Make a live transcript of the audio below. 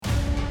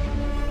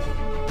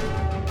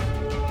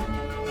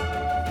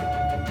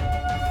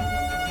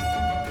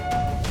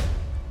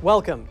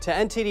Welcome to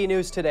NTD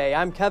News Today.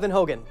 I'm Kevin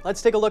Hogan.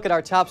 Let's take a look at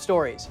our top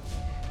stories.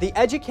 The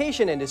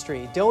education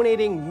industry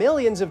donating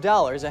millions of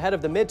dollars ahead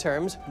of the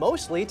midterms,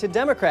 mostly to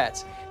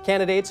Democrats.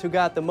 Candidates who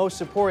got the most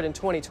support in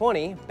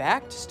 2020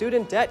 backed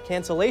student debt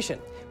cancellation.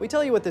 We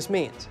tell you what this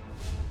means.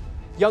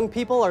 Young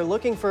people are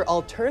looking for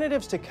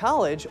alternatives to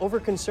college over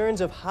concerns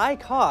of high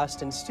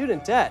cost and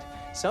student debt.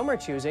 Some are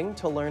choosing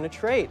to learn a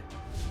trade.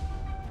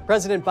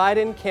 President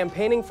Biden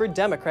campaigning for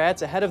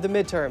Democrats ahead of the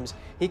midterms.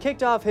 He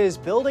kicked off his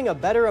Building a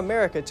Better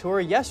America tour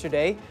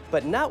yesterday,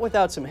 but not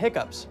without some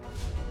hiccups.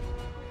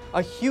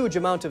 A huge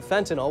amount of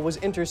fentanyl was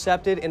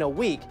intercepted in a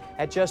week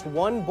at just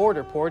one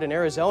border port in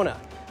Arizona.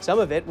 Some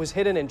of it was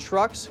hidden in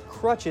trucks,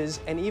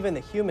 crutches, and even the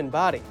human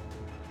body.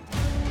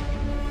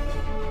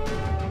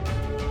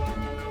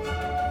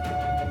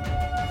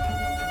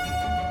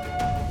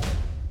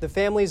 The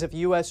families of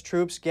U.S.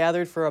 troops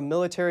gathered for a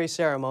military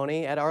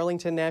ceremony at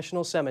Arlington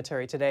National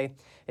Cemetery today.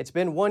 It's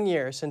been 1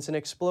 year since an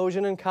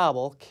explosion in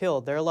Kabul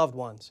killed their loved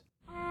ones.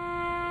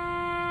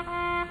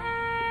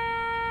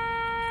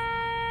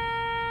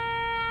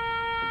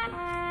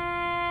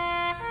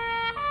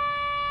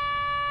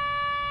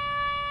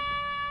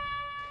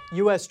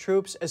 U.S.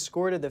 troops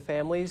escorted the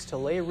families to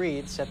lay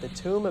wreaths at the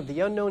tomb of the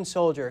unknown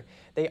soldier.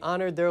 They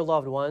honored their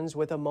loved ones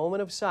with a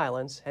moment of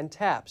silence and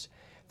taps.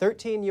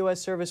 13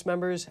 U.S. service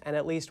members and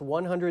at least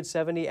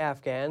 170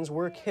 Afghans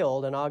were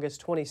killed on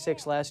August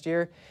 26 last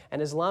year.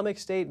 An Islamic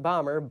State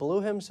bomber blew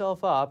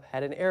himself up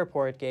at an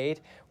airport gate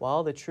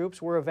while the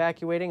troops were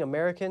evacuating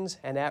Americans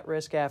and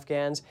at-risk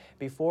Afghans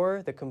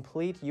before the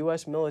complete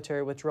U.S.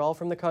 military withdrawal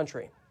from the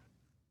country.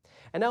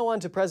 And now on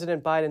to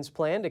President Biden's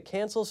plan to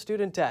cancel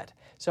student debt.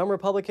 Some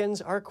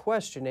Republicans are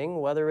questioning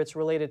whether it's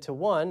related to,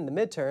 one, the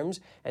midterms,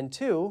 and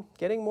two,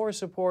 getting more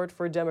support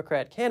for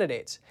Democrat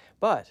candidates.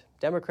 But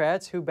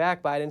Democrats who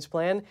back Biden's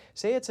plan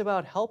say it's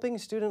about helping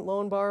student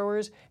loan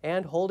borrowers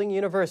and holding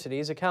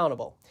universities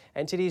accountable.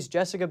 NTD's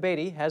Jessica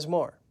Beatty has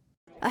more.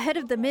 Ahead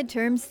of the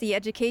midterms, the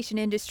education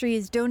industry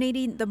is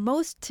donating the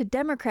most to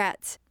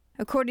Democrats,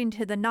 according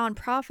to the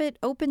nonprofit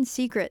Open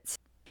Secrets.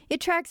 It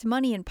tracks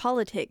money in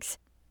politics.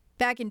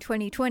 Back in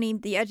 2020,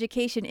 the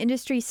education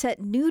industry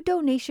set new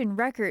donation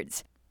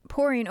records,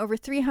 pouring over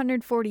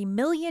 $340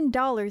 million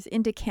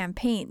into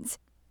campaigns.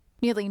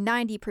 Nearly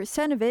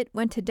 90% of it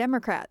went to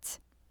Democrats.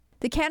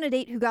 The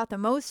candidate who got the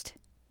most?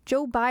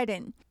 Joe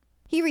Biden.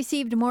 He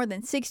received more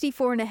than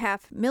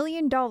 $64.5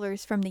 million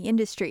from the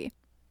industry.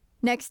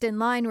 Next in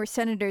line were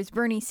Senators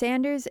Bernie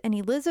Sanders and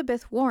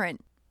Elizabeth Warren.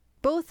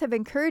 Both have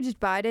encouraged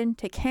Biden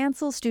to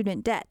cancel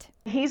student debt.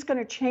 He's going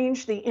to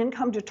change the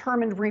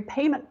income-determined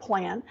repayment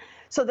plan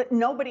so that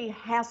nobody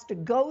has to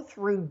go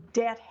through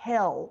debt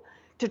hell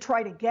to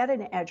try to get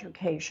an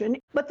education.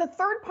 But the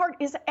third part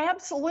is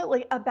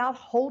absolutely about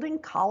holding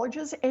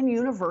colleges and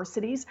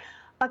universities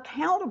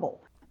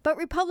accountable. But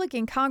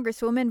Republican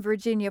Congresswoman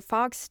Virginia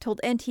Foxx told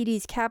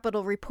NTD's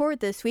Capitol Report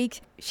this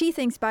week she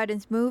thinks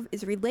Biden's move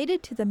is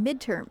related to the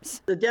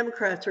midterms. The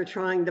Democrats are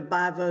trying to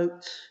buy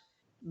votes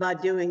by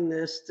doing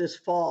this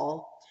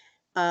fall.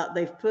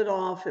 They've put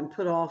off and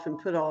put off and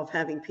put off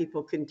having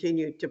people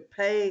continue to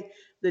pay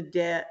the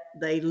debt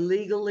they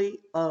legally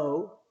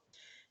owe,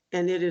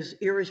 and it is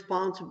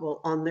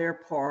irresponsible on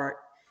their part.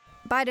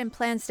 Biden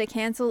plans to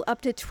cancel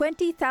up to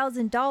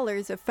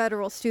 $20,000 of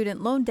federal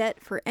student loan debt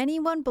for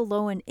anyone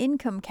below an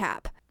income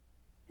cap.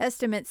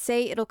 Estimates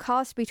say it'll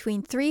cost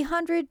between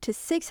 $300 to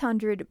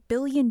 $600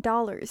 billion.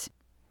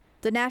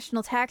 The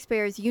National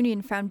Taxpayers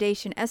Union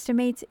Foundation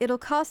estimates it'll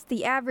cost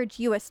the average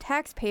U.S.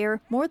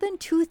 taxpayer more than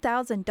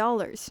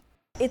 $2,000.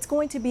 It's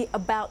going to be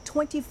about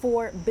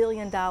 $24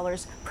 billion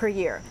per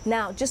year.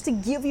 Now, just to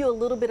give you a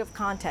little bit of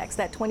context,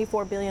 that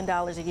 $24 billion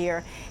a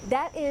year,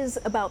 that is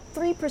about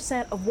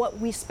 3% of what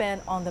we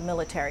spend on the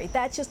military.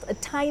 That's just a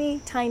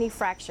tiny, tiny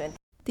fraction.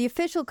 The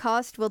official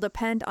cost will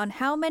depend on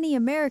how many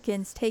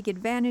Americans take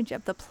advantage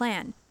of the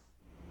plan.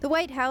 The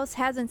White House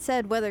hasn't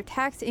said whether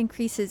tax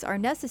increases are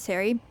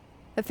necessary.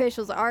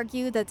 Officials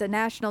argue that the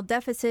national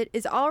deficit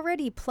is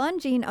already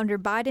plunging under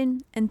Biden,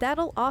 and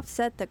that'll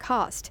offset the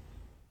cost.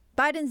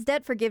 Biden's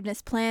debt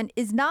forgiveness plan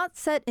is not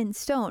set in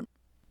stone.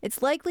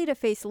 It's likely to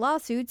face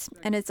lawsuits,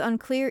 and it's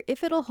unclear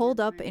if it'll hold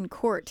up in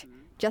court.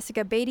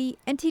 Jessica Beatty,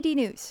 NTD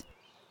News.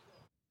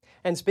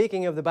 And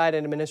speaking of the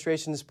Biden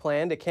administration's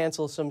plan to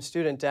cancel some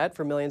student debt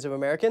for millions of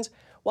Americans,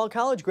 while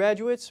college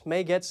graduates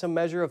may get some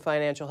measure of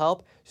financial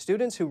help,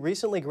 students who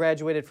recently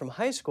graduated from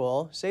high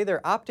school say they're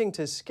opting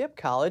to skip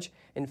college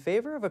in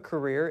favor of a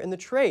career in the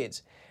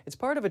trades. It's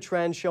part of a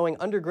trend showing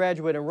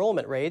undergraduate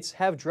enrollment rates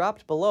have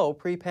dropped below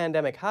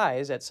pre-pandemic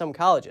highs at some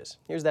colleges.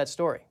 Here's that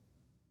story.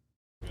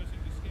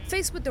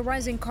 Faced with the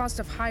rising cost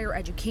of higher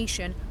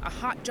education, a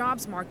hot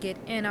jobs market,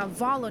 and a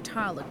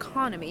volatile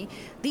economy,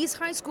 these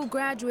high school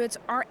graduates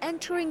are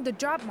entering the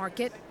job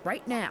market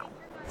right now.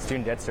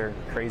 Student debts are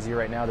crazy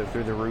right now. They're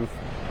through the roof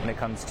when it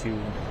comes to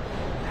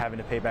having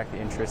to pay back the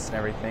interest and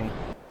everything.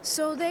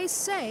 So they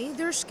say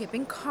they're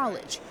skipping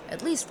college,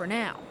 at least for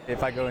now.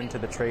 If I go into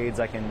the trades,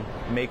 I can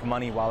make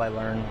money while I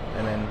learn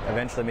and then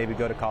eventually maybe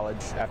go to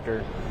college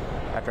after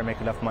after I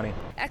make enough money.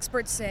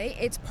 Experts say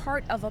it's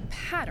part of a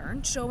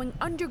pattern showing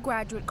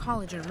undergraduate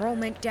college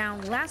enrollment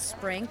down last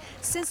spring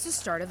since the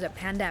start of the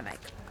pandemic.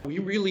 We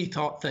really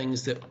thought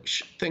things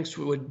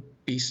would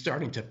be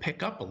starting to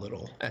pick up a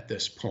little at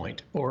this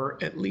point, or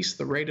at least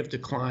the rate of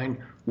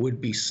decline would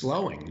be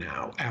slowing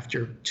now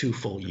after 2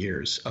 full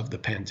years of the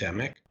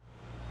pandemic.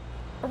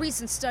 A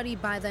recent study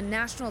by the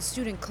National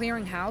Student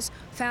Clearinghouse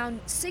found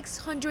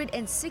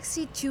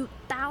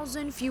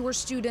 662,000 fewer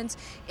students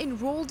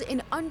enrolled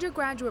in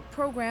undergraduate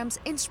programs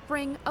in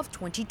spring of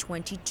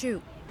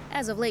 2022.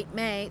 As of late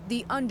May,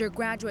 the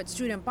undergraduate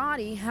student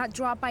body had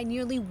dropped by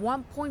nearly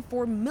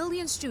 1.4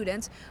 million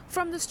students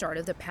from the start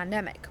of the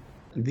pandemic.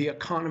 The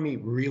economy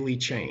really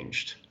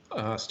changed.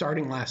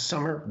 Starting last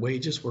summer,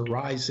 wages were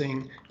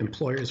rising.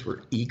 Employers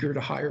were eager to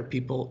hire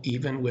people,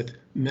 even with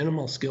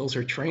minimal skills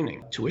or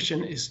training.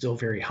 Tuition is still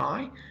very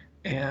high,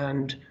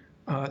 and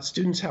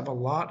students have a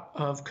lot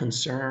of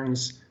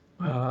concerns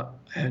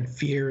and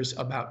fears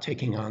about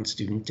taking on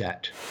student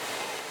debt.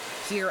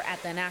 Here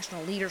at the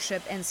National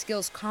Leadership and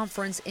Skills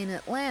Conference in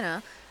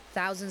Atlanta,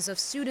 thousands of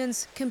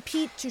students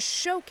compete to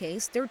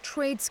showcase their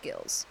trade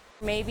skills.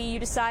 Maybe you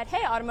decide,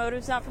 hey,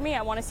 automotive's not for me,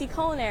 I want to see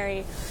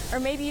culinary.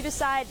 Or maybe you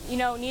decide,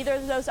 neither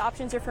of those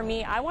options are for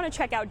me, I want to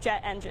check out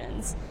jet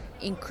engines.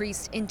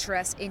 Increased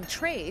interest in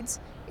trades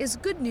is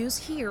good news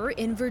here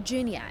in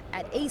Virginia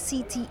at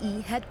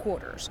ACTE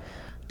headquarters.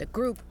 The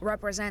group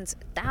represents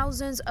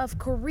thousands of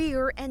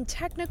career and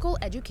technical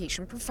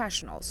education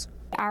professionals.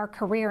 Our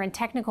career and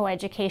technical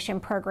education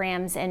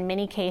programs, in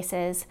many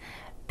cases,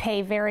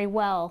 pay very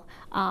well,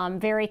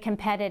 very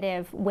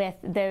competitive with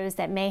those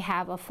that may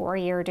have a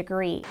 4-year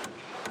degree.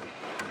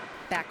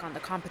 Back on the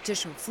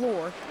competition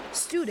floor,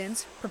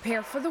 students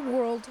prepare for the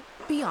world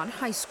beyond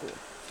high school,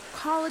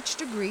 college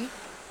degree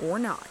or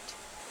not.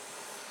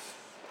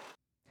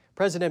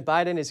 President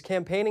Biden is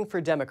campaigning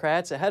for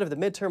Democrats ahead of the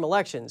midterm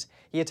elections.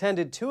 He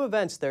attended 2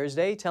 events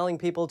Thursday telling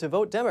people to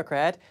vote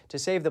Democrat to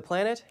save the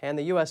planet and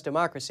the U.S.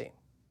 democracy.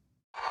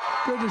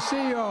 Good to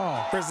see you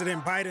all.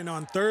 President Biden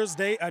on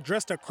Thursday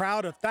addressed a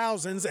crowd of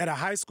thousands at a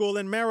high school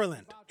in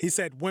Maryland. He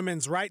said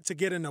women's right to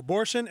get an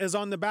abortion is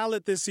on the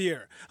ballot this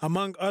year,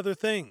 among other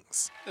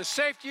things. The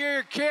safety of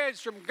your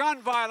kids from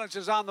gun violence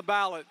is on the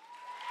ballot.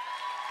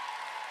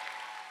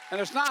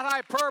 And it's not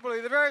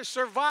hyperbole. The very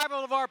survival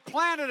of our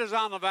planet is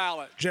on the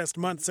ballot. Just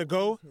months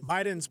ago,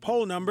 Biden's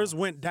poll numbers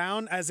went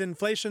down as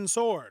inflation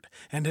soared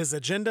and his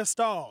agenda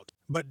stalled.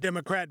 But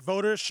Democrat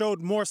voters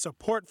showed more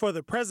support for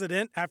the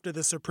president after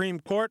the Supreme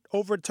Court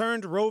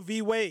overturned Roe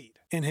v. Wade.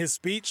 In his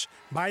speech,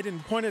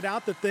 Biden pointed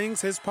out the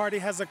things his party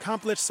has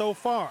accomplished so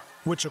far,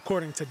 which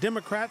according to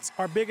Democrats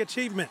are big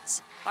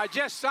achievements. I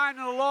just signed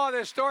into law the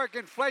historic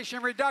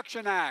Inflation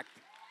Reduction Act.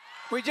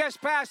 We just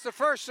passed the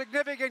first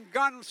significant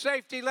gun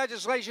safety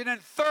legislation in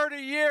 30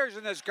 years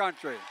in this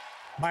country.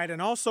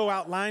 Biden also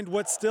outlined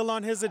what's still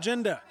on his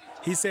agenda.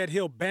 He said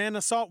he'll ban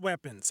assault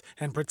weapons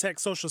and protect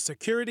Social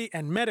Security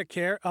and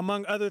Medicare,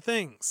 among other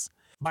things.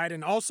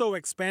 Biden also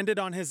expanded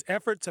on his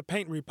effort to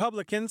paint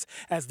Republicans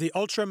as the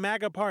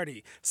ultra-MAGA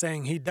party,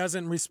 saying he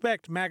doesn't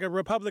respect MAGA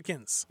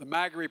Republicans. The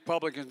MAGA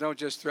Republicans don't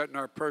just threaten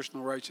our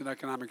personal rights and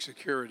economic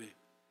security.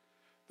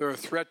 They're a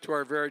threat to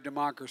our very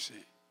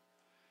democracy.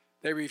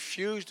 They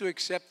refuse to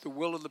accept the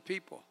will of the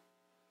people.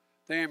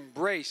 They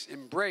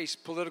embrace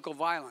political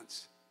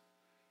violence.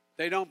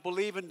 They don't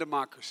believe in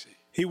democracy.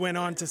 He went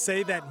on to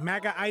say that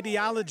MAGA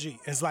ideology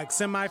is like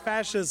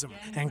semi-fascism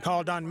and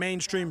called on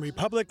mainstream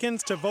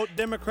Republicans to vote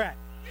Democrat.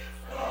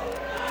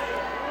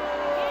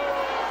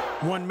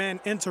 One man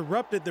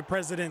interrupted the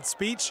president's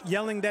speech,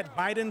 yelling that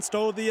Biden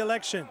stole the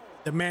election.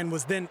 The man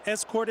was then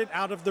escorted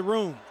out of the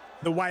room.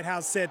 The White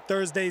House said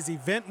Thursday's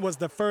event was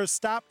the first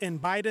stop in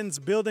Biden's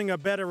Building a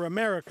Better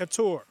America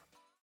tour.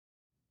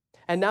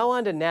 And now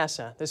on to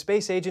NASA. The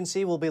space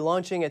agency will be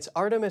launching its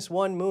Artemis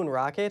 1 moon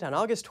rocket on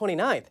August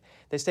 29th.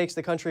 This takes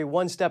the country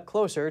one step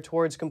closer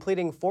towards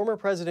completing former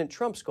President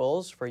Trump's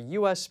goals for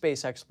U.S.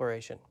 space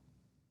exploration.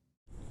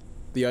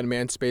 The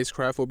unmanned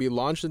spacecraft will be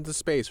launched into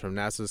space from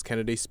NASA's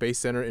Kennedy Space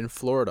Center in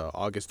Florida,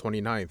 August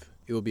 29th.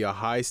 It will be a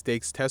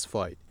high-stakes test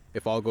flight.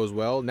 If all goes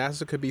well,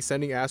 NASA could be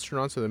sending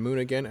astronauts to the moon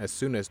again as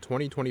soon as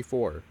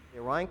 2024. The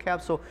Orion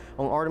capsule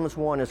on Artemis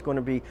 1 is going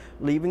to be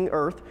leaving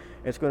Earth.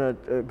 It's going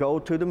to go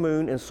to the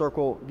moon and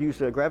use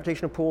the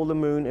gravitational pull of the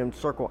moon and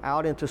circle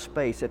out into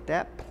space. At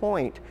that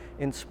point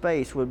in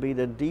space would be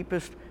the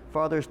deepest,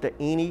 farthest that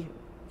any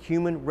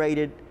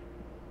human-rated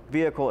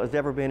vehicle has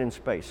ever been in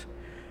space.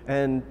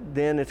 And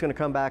then it's going to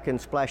come back and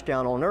splash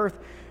down on Earth.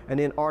 And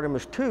then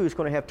Artemis 2 is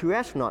going to have 2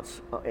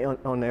 astronauts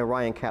on the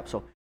Orion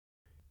capsule.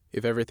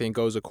 If everything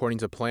goes according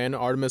to plan,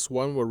 Artemis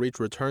 1 will reach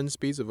return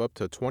speeds of up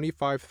to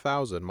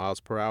 25,000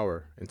 miles per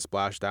hour and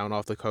splash down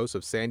off the coast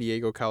of San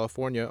Diego,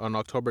 California on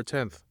October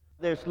 10th.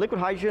 There's liquid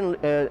hydrogen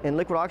and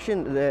liquid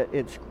oxygen.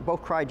 It's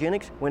both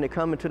cryogenics. When they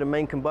come into the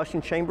main combustion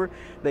chamber,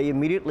 they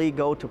immediately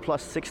go to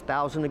plus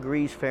 6,000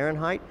 degrees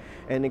Fahrenheit,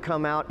 and they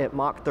come out at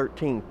Mach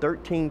 13,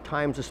 13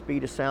 times the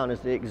speed of sound as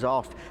the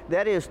exhaust.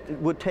 That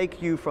would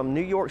take you from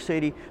New York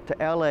City to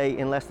LA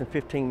in less than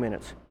 15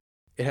 minutes.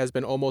 It has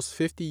been almost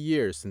 50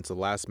 years since the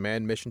last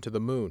manned mission to the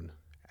moon.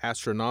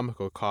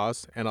 Astronomical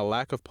costs and a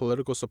lack of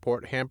political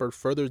support hampered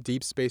further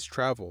deep space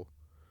travel.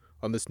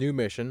 On this new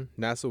mission,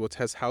 NASA will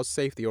test how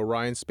safe the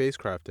Orion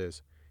spacecraft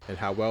is and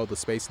how well the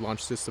Space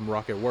Launch System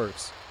rocket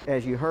works.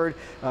 As you heard,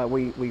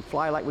 we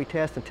fly like we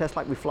test and test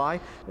like we fly,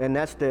 and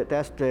that's the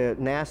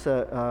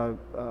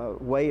NASA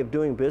way of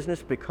doing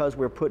business, because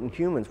we're putting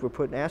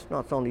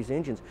astronauts on these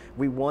engines.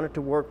 We want it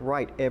to work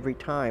right every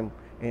time,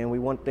 and we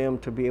want them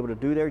to be able to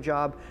do their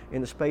job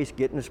in the space,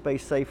 get into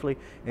space safely,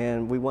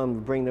 and we want them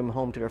to bring them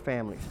home to their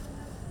families.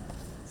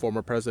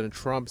 Former President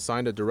Trump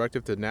signed a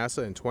directive to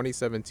NASA in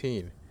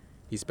 2017.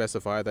 He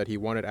specified that he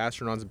wanted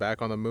astronauts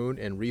back on the moon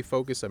and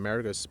refocus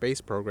America's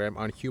space program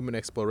on human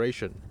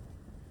exploration.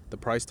 The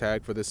price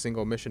tag for this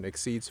single mission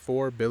exceeds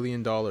 $4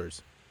 billion.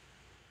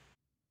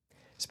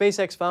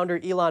 SpaceX founder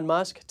Elon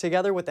Musk,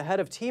 together with the head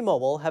of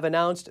T-Mobile, have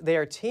announced they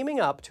are teaming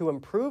up to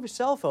improve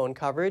cell phone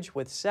coverage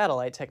with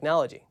satellite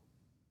technology.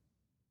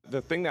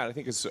 The thing that I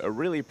think is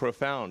really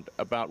profound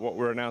about what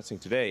we're announcing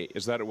today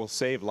is that it will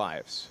save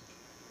lives.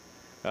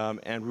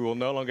 And we will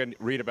no longer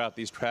read about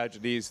these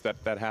tragedies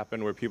that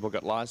happen where people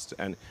get lost,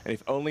 and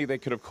if only they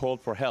could have called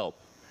for help,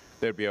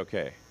 they'd be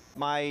okay.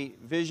 My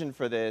vision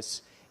for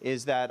this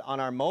is that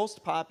on our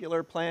most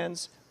popular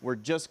plans, we're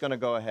just going to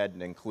go ahead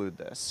and include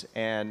this.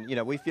 And, you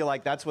know, we feel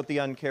like that's what the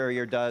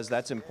Un-carrier does.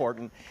 That's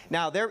important.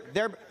 Now,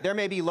 there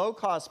may be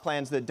low-cost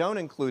plans that don't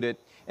include it,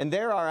 and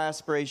there our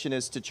aspiration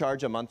is to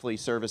charge a monthly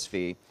service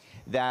fee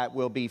that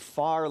will be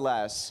far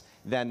less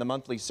than the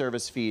monthly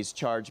service fees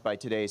charged by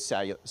today's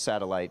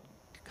satellite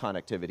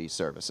connectivity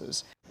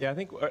services. Yeah, I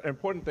think an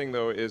important thing,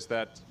 though, is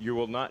that you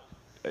will not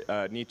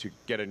need to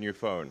get a new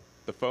phone.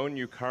 The phone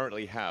you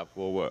currently have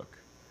will work.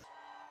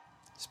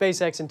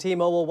 SpaceX and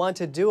T-Mobile want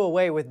to do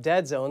away with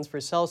dead zones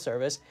for cell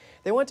service.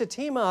 They want to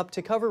team up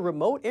to cover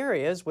remote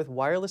areas with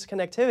wireless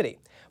connectivity.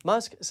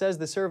 Musk says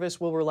the service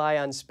will rely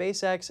on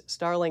SpaceX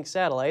Starlink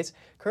satellites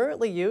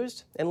currently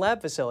used in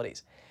lab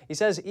facilities. He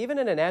says even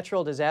in a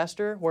natural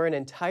disaster where an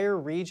entire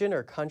region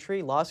or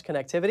country lost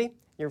connectivity,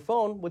 your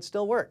phone would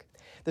still work.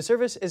 The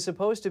service is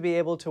supposed to be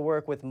able to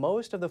work with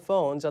most of the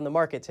phones on the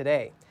market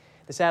today.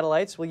 The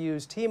satellites will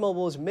use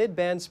T-Mobile's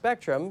mid-band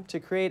spectrum to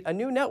create a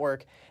new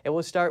network. It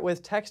will start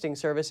with texting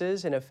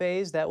services in a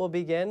phase that will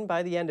begin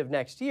by the end of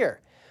next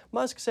year.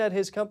 Musk said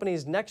his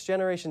company's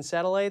next-generation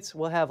satellites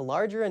will have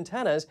larger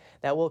antennas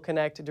that will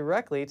connect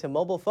directly to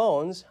mobile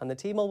phones on the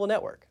T-Mobile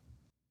network.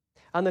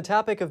 On the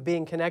topic of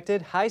being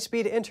connected,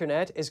 high-speed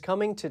internet is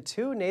coming to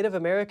 2 Native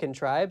American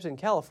tribes in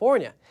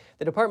California.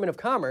 The Department of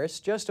Commerce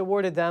just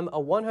awarded them a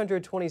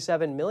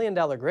 $127 million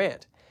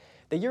grant.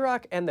 The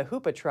Yurok and the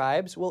Hupa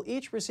tribes will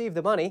each receive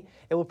the money.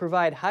 It will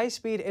provide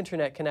high-speed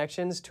internet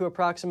connections to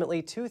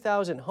approximately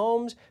 2,000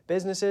 homes,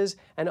 businesses,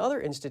 and other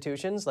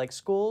institutions like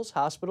schools,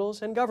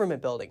 hospitals, and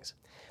government buildings.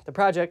 The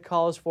project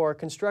calls for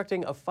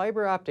constructing a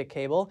fiber optic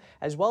cable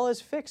as well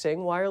as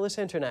fixing wireless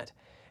internet.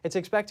 It's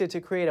expected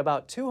to create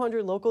about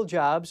 200 local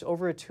jobs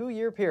over a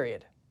 2-year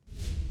period.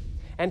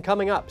 And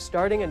coming up,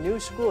 starting a new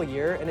school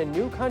year in a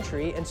new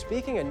country and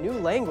speaking a new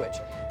language.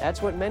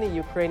 That's what many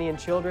Ukrainian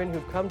children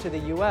who've come to the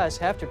U.S.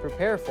 have to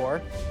prepare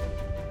for.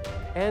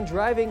 And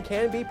driving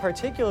can be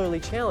particularly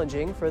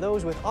challenging for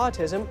those with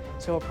autism,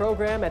 so a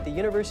program at the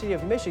University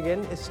of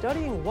Michigan is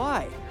studying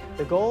why.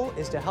 The goal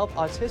is to help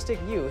autistic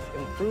youth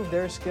improve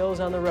their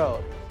skills on the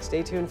road.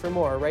 Stay tuned for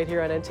more right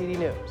here on NTD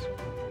News.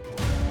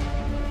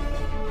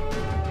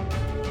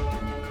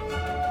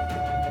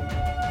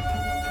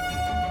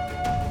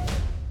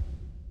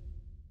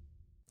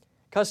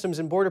 Customs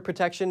and Border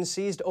Protection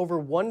seized over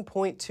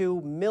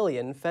 1.2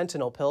 million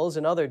fentanyl pills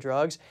and other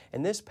drugs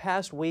in this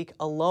past week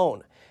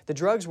alone. The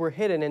drugs were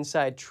hidden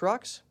inside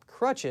trucks,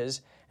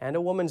 crutches, and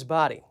a woman's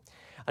body.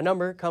 A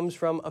number comes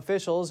from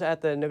officials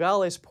at the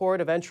Nogales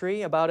port of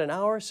entry about an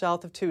hour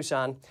south of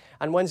Tucson.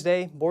 On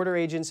Wednesday, border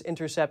agents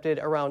intercepted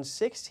around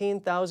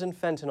 16,000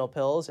 fentanyl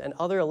pills and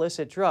other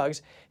illicit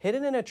drugs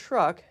hidden in a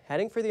truck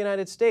heading for the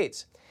United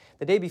States.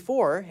 The day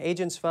before,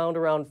 agents found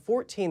around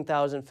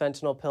 14,000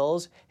 fentanyl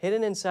pills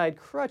hidden inside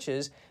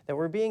crutches that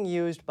were being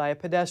used by a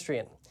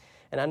pedestrian.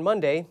 And on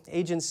Monday,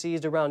 agents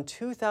seized around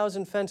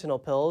 2,000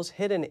 fentanyl pills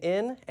hidden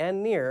in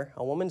and near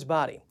a woman's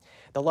body.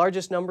 The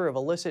largest number of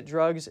illicit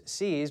drugs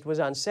seized was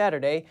on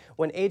Saturday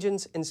when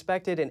agents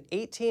inspected an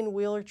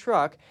 18-wheeler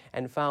truck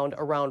and found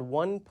around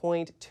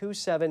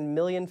 1.27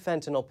 million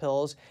fentanyl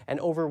pills and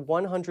over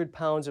 100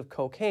 pounds of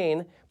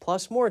cocaine,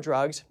 plus more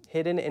drugs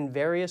hidden in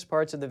various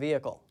parts of the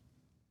vehicle.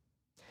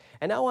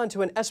 And now on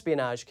to an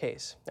espionage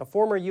case. A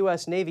former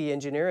U.S. Navy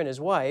engineer and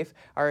his wife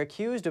are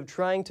accused of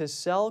trying to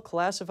sell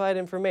classified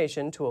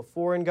information to a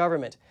foreign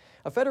government.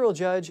 A federal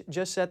judge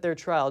just set their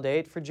trial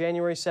date for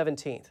January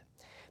 17th.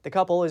 The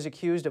couple is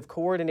accused of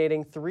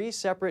coordinating 3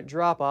 separate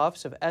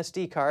drop-offs of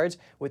SD cards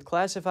with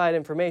classified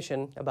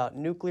information about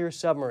nuclear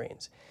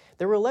submarines.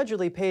 They were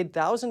allegedly paid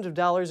thousands of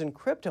dollars in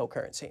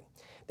cryptocurrency.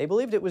 They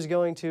believed it was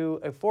going to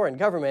a foreign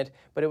government,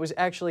 but it was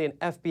actually an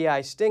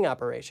FBI sting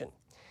operation.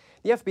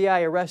 The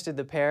FBI arrested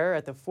the pair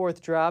at the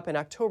fourth drop in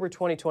October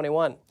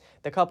 2021.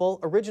 The couple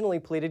originally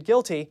pleaded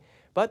guilty,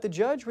 but the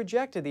judge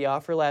rejected the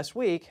offer last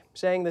week,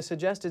 saying the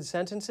suggested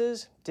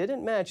sentences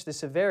didn't match the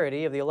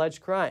severity of the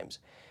alleged crimes.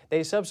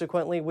 They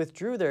subsequently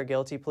withdrew their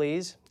guilty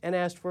pleas and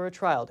asked for a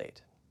trial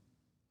date.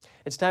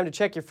 It's time to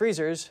check your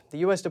freezers. The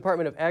U.S.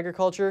 Department of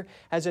Agriculture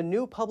has a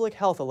new public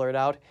health alert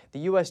out.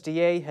 The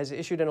USDA has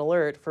issued an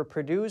alert for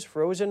Purdue's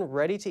frozen,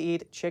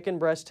 ready-to-eat chicken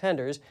breast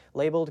tenders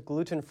labeled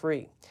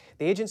gluten-free.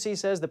 The agency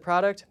says the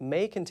product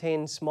may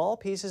contain small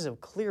pieces of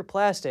clear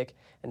plastic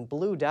and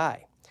blue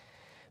dye.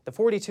 The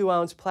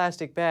 42-ounce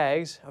plastic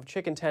bags of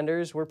chicken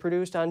tenders were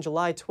produced on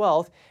July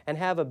 12th and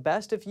have a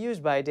best if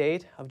used by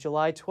date of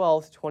July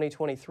 12th,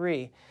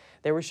 2023.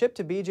 They were shipped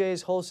to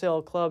BJ's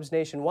wholesale clubs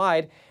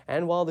nationwide,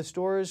 and while the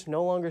stores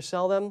no longer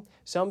sell them,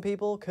 some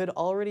people could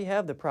already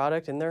have the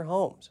product in their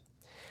homes.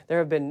 There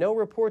have been no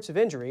reports of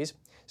injuries.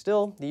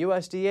 Still, the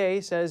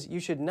USDA says you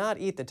should not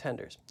eat the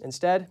tenders.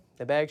 Instead,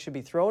 the bag should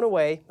be thrown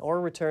away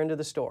or returned to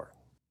the store.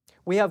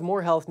 We have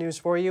more health news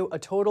for you. A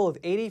total of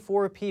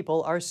 84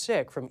 people are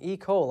sick from E.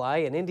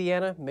 coli in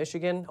Indiana,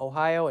 Michigan,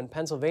 Ohio, and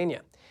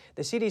Pennsylvania.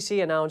 The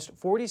CDC announced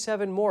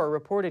 47 more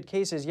reported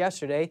cases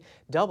yesterday,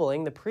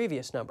 doubling the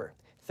previous number.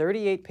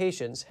 38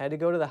 patients had to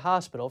go to the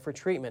hospital for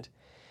treatment.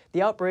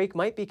 The outbreak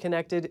might be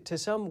connected to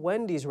some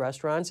Wendy's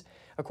restaurants.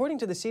 According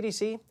to the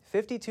CDC,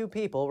 52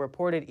 people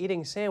reported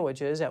eating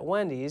sandwiches at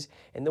Wendy's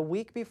in the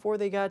week before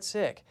they got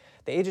sick.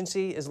 The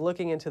agency is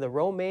looking into the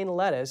romaine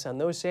lettuce on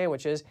those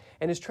sandwiches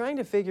and is trying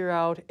to figure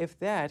out if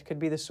that could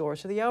be the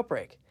source of the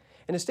outbreak.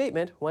 In a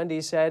statement,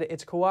 Wendy's said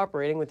it's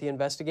cooperating with the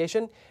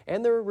investigation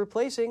and they're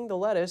replacing the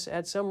lettuce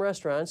at some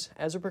restaurants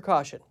as a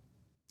precaution.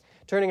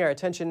 Turning our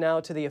attention now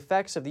to the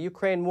effects of the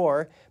Ukraine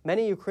war,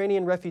 many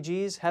Ukrainian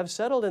refugees have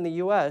settled in the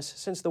U.S.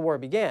 since the war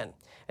began,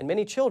 and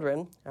many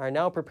children are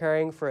now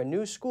preparing for a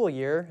new school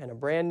year in a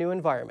brand new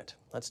environment.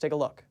 Let's take a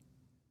look.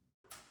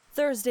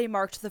 Thursday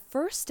marked the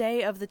first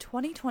day of the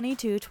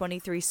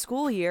 2022-23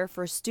 school year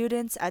for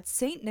students at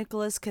St.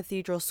 Nicholas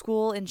Cathedral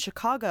School in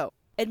Chicago.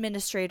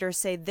 Administrators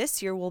say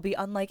this year will be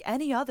unlike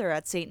any other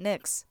at St.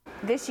 Nick's.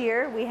 This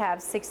year we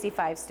have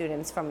 65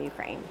 students from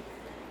Ukraine.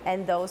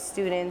 And those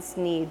students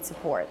need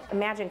support.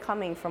 Imagine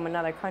coming from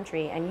another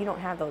country and you don't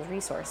have those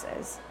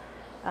resources,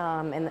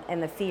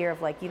 and the fear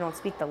of you don't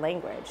speak the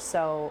language.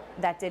 So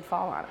that did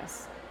fall on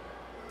us.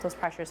 Those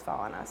pressures fall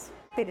on us.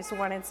 They just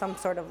wanted some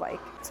sort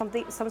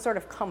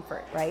of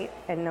comfort, right?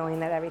 And knowing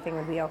that everything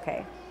would be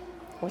okay,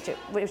 which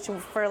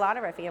for a lot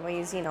of our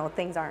families,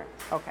 things aren't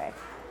okay.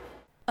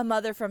 A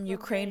mother from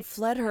Ukraine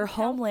fled her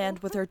homeland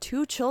with her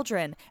 2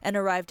 children and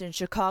arrived in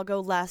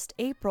Chicago last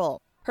April.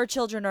 Her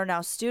children are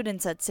now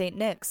students at St.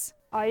 Nick's.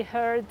 I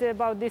heard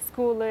about this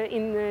school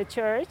in the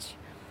church,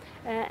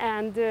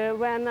 and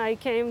when I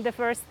came the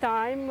first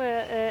time,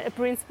 a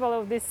principal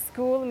of this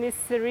school, Miss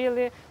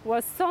Really,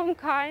 was so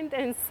kind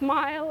and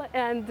smile,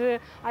 and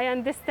I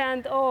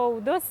understand,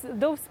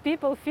 those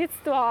people fit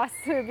to us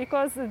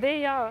because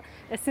they are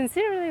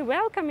sincerely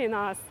welcoming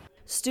us.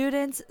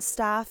 Students,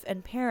 staff,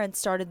 and parents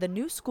started the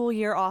new school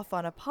year off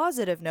on a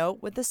positive note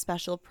with a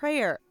special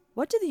prayer.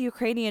 What do the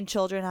Ukrainian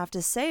children have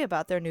to say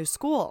about their new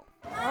school?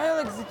 I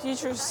like the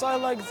teachers, I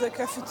like the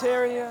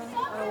cafeteria,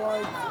 I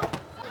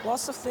like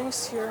lots of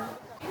things here.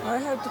 I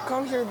had to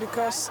come here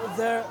because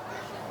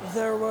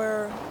there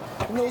were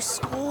no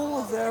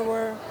school, there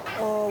were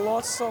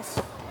lots of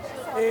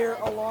air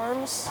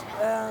alarms,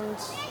 and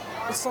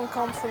it's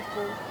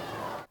uncomfortable.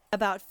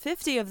 About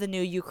 50 of the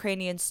new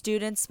Ukrainian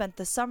students spent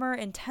the summer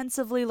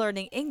intensively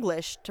learning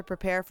English to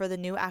prepare for the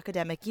new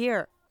academic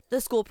year. The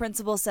school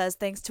principal says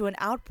thanks to an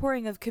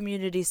outpouring of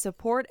community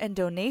support and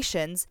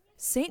donations,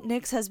 St.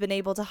 Nick's has been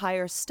able to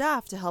hire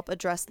staff to help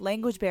address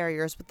language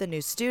barriers with the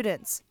new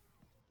students.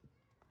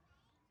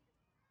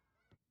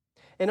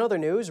 In other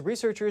news,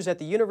 researchers at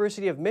the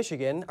University of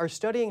Michigan are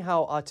studying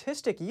how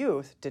autistic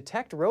youth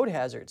detect road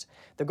hazards.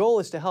 The goal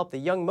is to help the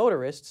young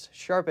motorists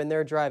sharpen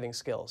their driving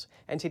skills.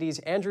 NTD's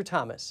Andrew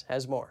Thomas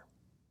has more.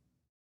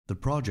 The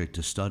project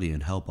to study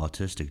and help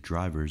autistic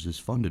drivers is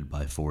funded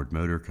by Ford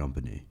Motor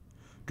Company.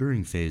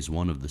 During Phase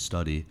 1 of the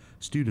study,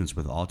 students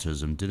with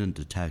autism didn't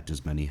detect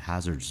as many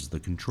hazards as the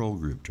control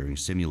group during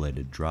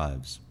simulated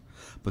drives,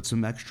 but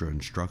some extra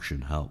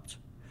instruction helped.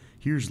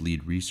 Here's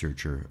lead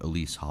researcher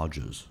Elise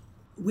Hodges.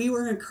 We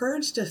were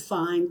encouraged to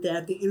find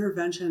that the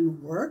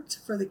intervention worked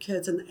for the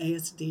kids in the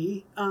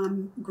ASD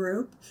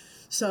group.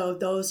 So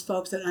those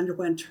folks that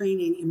underwent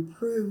training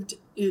improved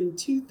in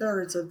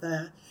 2/3 of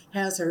the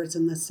hazards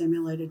in the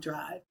simulated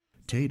drive.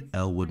 Tate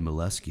Elwood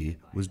Molesky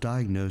was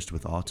diagnosed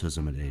with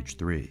autism at age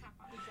 3.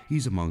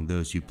 He's among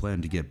those who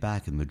plan to get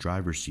back in the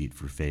driver's seat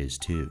for Phase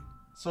 2.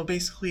 So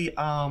basically,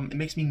 it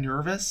makes me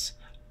nervous,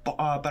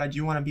 but I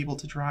do want to be able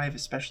to drive,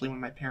 especially when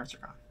my parents are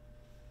gone,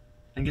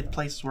 and get to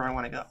places where I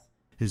want to go.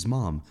 His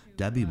mom,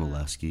 Debbie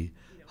Molesky,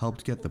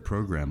 helped get the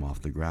program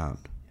off the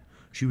ground.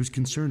 She was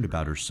concerned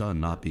about her son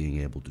not being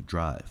able to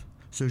drive,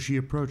 so she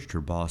approached her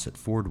boss at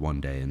Ford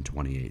one day in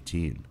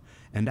 2018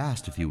 and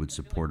asked if he would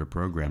support a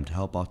program to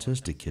help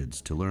autistic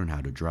kids to learn how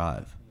to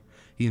drive.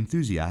 He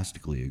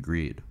enthusiastically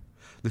agreed.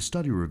 The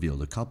study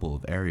revealed a couple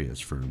of areas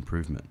for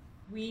improvement.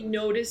 We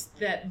noticed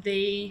that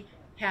they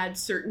had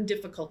certain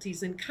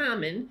difficulties in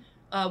common.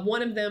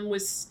 One of them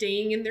was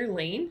staying in their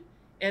lane,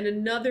 and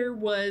another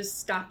was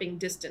stopping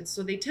distance.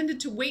 So they tended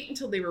to wait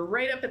until they were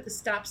right up at the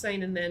stop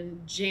sign and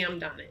then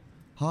jammed on it.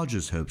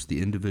 Hodges hopes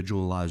the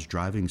individualized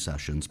driving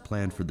sessions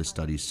planned for the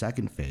study's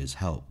second phase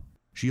help.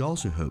 She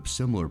also hopes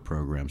similar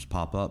programs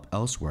pop up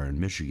elsewhere in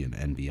Michigan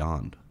and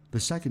beyond. The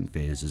second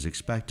phase is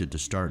expected to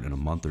start in a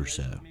month or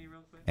so.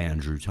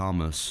 Andrew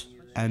Thomas,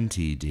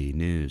 NTD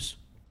News.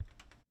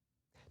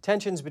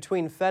 Tensions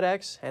between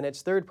FedEx and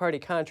its third-party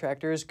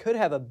contractors could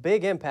have a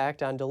big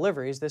impact on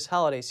deliveries this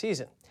holiday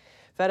season.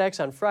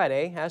 FedEx on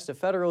Friday asked a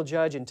federal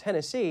judge in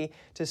Tennessee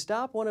to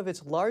stop one of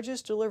its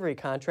largest delivery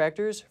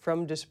contractors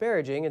from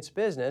disparaging its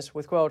business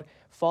with, quote,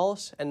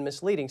 false and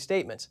misleading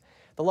statements.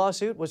 The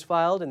lawsuit was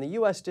filed in the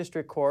U.S.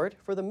 District Court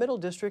for the Middle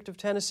District of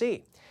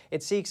Tennessee.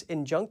 It seeks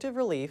injunctive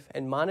relief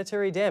and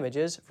monetary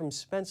damages from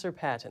Spencer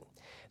Patton.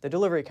 The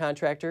delivery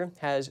contractor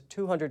has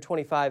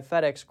 225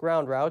 FedEx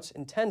ground routes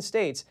in 10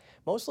 states,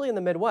 mostly in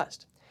the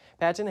Midwest.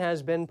 Patton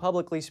has been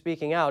publicly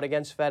speaking out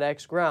against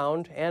FedEx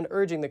Ground and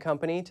urging the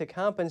company to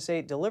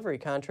compensate delivery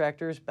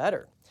contractors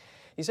better.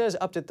 He says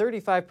up to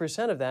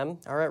 35% of them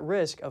are at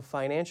risk of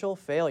financial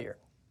failure.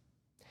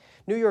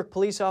 New York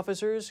police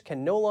officers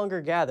can no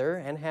longer gather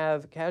and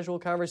have casual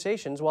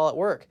conversations while at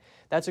work.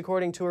 That's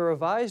according to a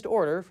revised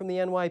order from the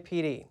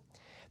NYPD.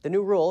 The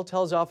new rule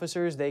tells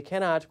officers they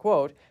cannot,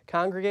 quote,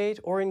 congregate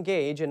or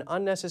engage in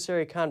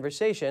unnecessary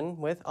conversation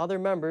with other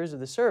members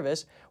of the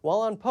service while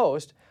on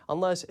post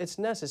unless it's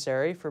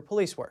necessary for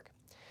police work.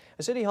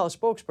 A City Hall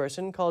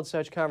spokesperson called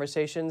such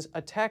conversations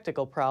a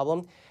tactical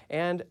problem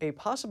and a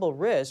possible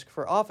risk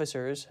for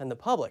officers and the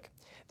public.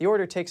 The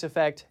order takes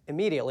effect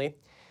immediately.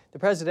 The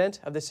president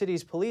of the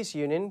city's police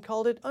union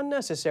called it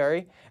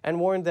unnecessary and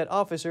warned that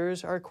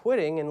officers are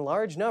quitting in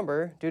large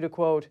number due to,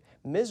 quote,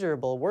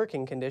 miserable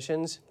working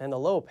conditions and the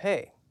low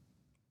pay.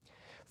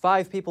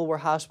 5 people were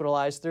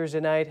hospitalized Thursday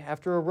night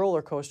after a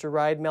roller coaster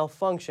ride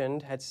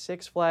malfunctioned at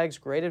Six Flags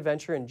Great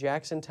Adventure in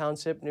Jackson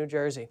Township, New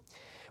Jersey.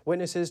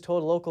 Witnesses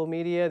told local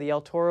media the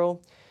El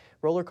Toro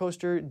roller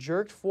coaster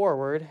jerked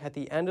forward at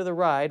the end of the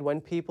ride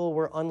when people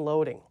were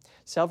unloading.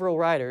 Several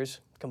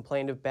riders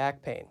complained of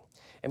back pain.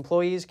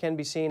 Employees can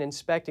be seen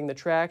inspecting the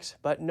tracks,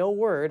 but no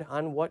word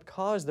on what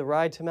caused the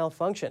ride to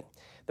malfunction.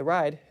 The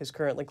ride is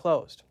currently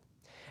closed.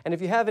 And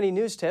if you have any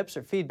news tips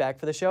or feedback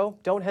for the show,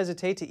 don't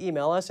hesitate to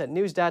email us at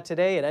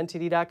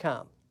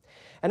news.today@ntd.com.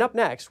 And up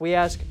next, we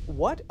ask,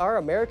 what are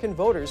American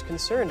voters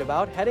concerned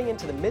about heading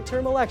into the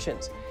midterm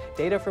elections?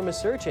 Data from a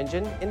search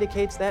engine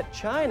indicates that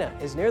China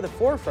is near the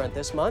forefront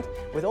this month,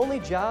 with only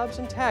jobs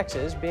and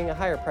taxes being a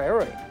higher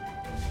priority.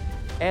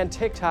 And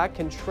TikTok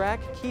can track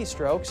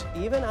keystrokes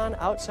even on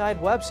outside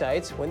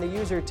websites when the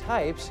user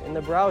types in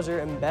the browser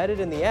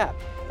embedded in the app.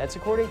 That's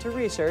according to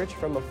research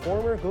from a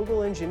former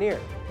Google engineer.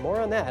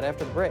 More on that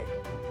after the break.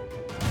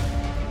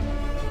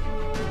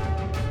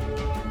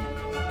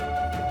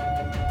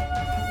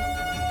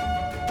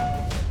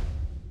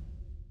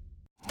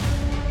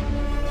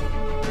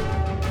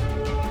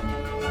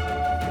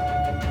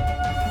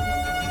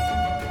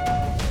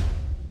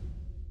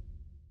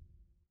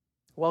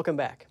 Welcome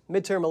back.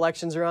 Midterm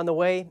elections are on the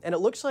way, and it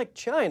looks like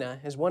China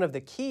is one of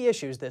the key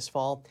issues this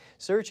fall.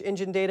 Search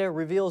engine data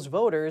reveals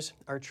voters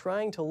are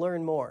trying to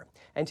learn more.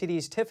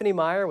 NTD's Tiffany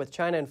Meyer with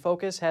China in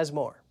Focus has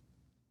more.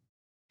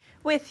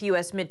 With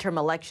U.S. midterm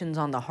elections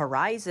on the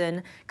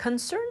horizon,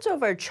 concerns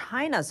over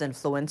China's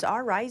influence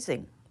are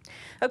rising.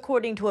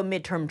 According to a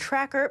midterm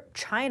tracker,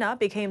 China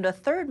became the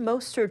 3rd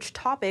most searched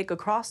topic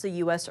across the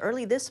U.S.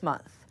 early this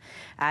month,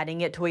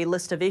 adding it to a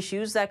list of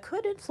issues that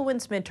could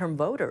influence midterm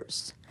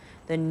voters.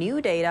 The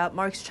new data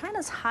marks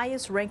China's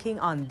highest ranking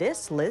on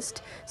this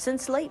list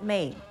since late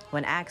May,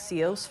 when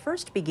Axios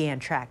first began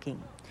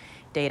tracking.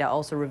 Data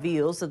also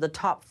reveals that the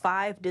top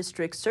 5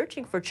 districts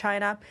searching for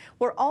China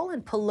were all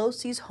in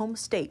Pelosi's home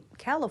state,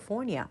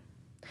 California.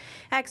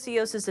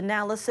 Axios'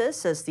 analysis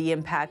says the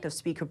impact of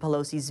Speaker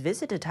Pelosi's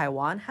visit to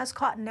Taiwan has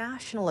caught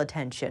national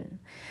attention,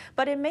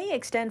 but it may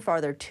extend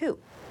farther too.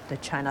 The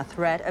China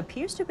threat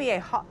appears to be a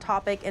hot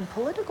topic in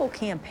political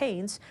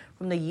campaigns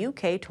from the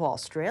UK to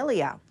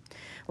Australia.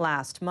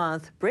 Last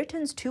month,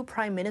 Britain's 2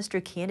 prime minister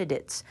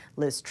candidates,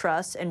 Liz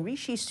Truss and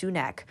Rishi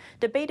Sunak,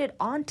 debated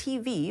on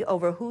TV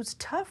over who's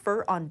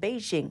tougher on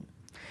Beijing.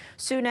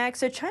 Sunak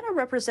said China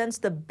represents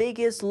the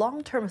biggest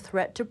long-term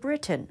threat to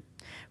Britain.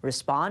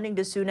 Responding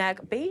to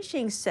Sunak,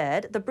 Beijing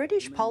said the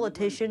British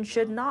politician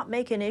should not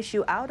make an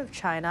issue out of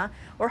China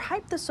or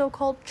hype the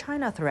so-called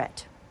China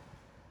threat.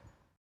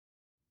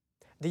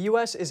 The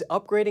U.S. is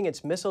upgrading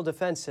its missile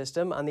defense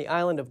system on the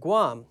island of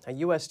Guam, a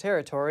U.S.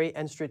 territory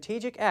and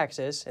strategic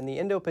axis in the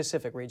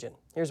Indo-Pacific region.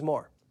 Here's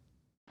more.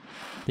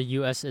 The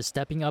U.S. is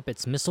stepping up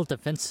its missile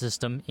defense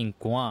system in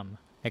Guam.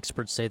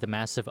 Experts say the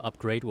massive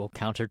upgrade will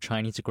counter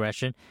Chinese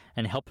aggression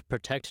and help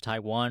protect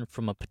Taiwan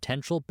from a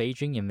potential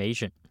Beijing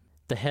invasion.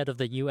 The head of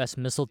the U.S.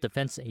 Missile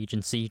Defense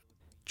Agency,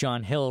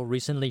 John Hill,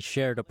 recently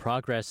shared a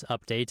progress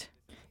update.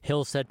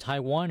 Hill said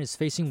Taiwan is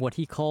facing what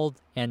he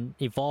called an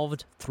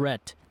evolved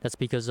threat. That's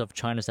because of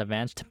China's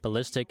advanced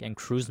ballistic and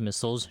cruise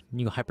missiles,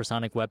 new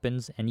hypersonic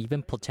weapons, and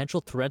even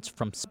potential threats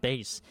from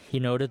space.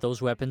 He noted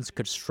those weapons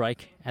could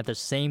strike at the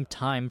same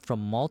time from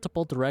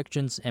multiple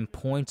directions and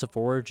points of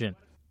origin.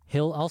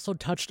 Hill also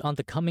touched on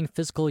the coming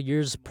fiscal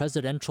year's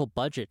presidential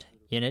budget.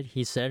 In it,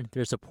 he said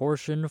there's a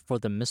portion for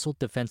the Missile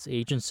Defense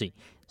Agency,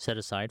 set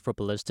aside for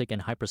ballistic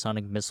and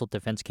hypersonic missile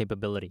defense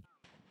capability.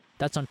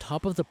 That's on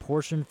top of the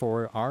portion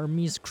for our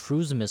Army's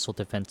cruise missile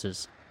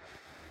defenses.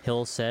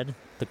 Hill said,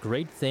 the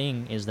great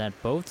thing is that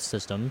both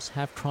systems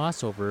have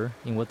crossover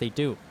in what they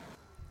do.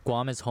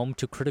 Guam is home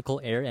to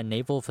critical air and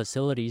naval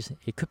facilities.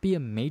 It could be a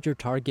major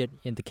target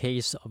in the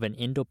case of an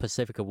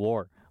Indo-Pacific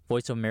war.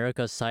 Voice of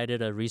America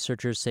cited a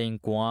researcher saying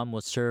Guam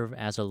will serve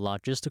as a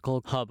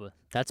logistical hub.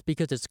 That's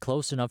because it's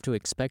close enough to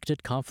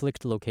expected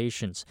conflict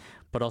locations,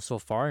 but also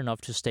far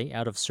enough to stay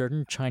out of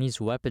certain Chinese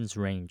weapons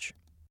range.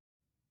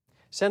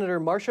 Senator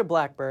Marsha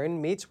Blackburn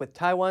meets with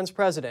Taiwan's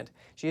president.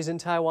 She is in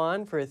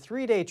Taiwan for a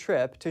 3-day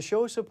trip to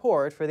show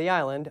support for the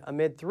island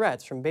amid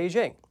threats from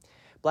Beijing.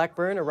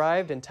 Blackburn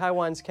arrived in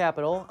Taiwan's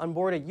capital on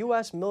board a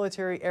U.S.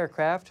 military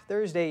aircraft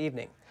Thursday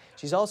evening.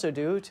 She's also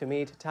due to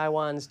meet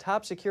Taiwan's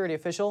top security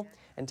official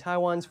and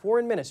Taiwan's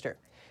foreign minister.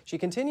 She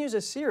continues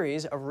a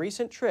series of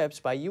recent trips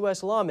by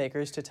U.S.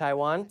 lawmakers to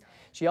Taiwan.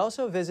 She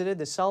also visited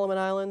the Solomon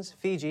Islands,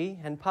 Fiji,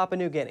 and Papua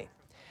New Guinea.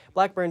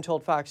 Blackburn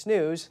told Fox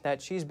News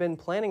that she's been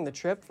planning the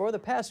trip for the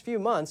past few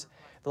months.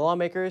 The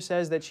lawmaker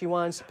says that she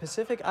wants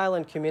Pacific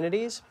Island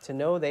communities to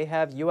know they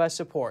have U.S.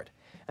 support.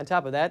 On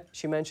top of that,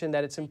 she mentioned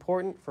that it's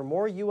important for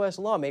more U.S.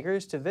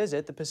 lawmakers to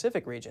visit the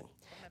Pacific region.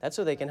 That's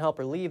so they can help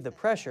relieve the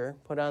pressure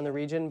put on the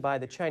region by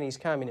the Chinese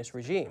Communist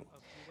regime.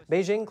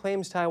 Beijing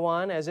claims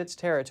Taiwan as its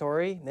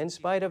territory in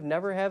spite of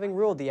never having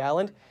ruled the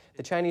island.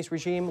 The Chinese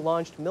regime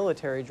launched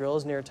military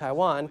drills near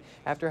Taiwan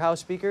after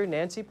House Speaker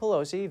Nancy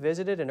Pelosi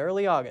visited in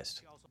early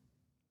August.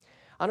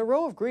 On a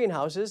row of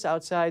greenhouses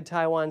outside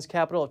Taiwan's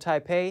capital of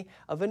Taipei,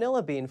 a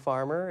vanilla bean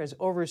farmer is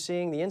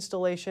overseeing the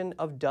installation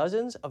of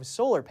dozens of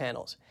solar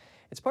panels.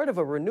 It's part of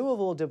a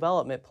renewable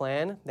development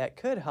plan that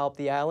could help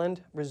the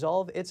island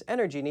resolve its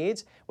energy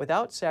needs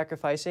without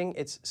sacrificing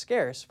its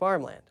scarce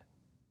farmland.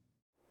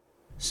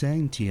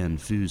 Sang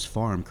Tianfu's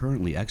farm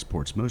currently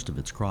exports most of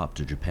its crop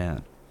to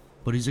Japan,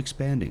 but is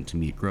expanding to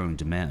meet growing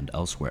demand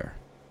elsewhere.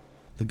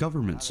 The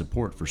government's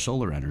support for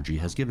solar energy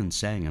has given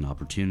Sang an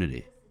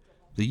opportunity.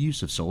 The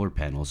use of solar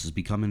panels has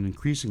become an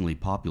increasingly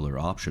popular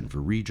option for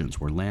regions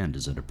where land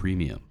is at a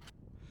premium.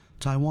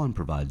 Taiwan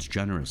provides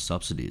generous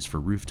subsidies for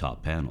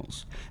rooftop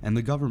panels, and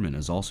the government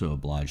is also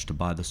obliged to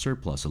buy the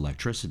surplus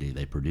electricity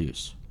they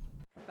produce.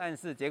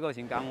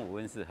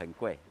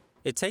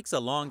 It takes a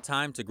long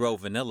time to grow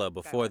vanilla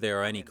before there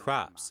are any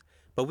crops,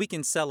 but we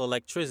can sell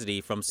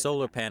electricity from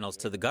solar panels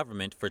to the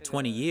government for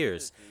 20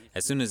 years,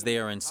 as soon as they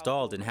are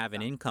installed, and have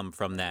an income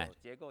from that.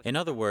 In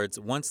other words,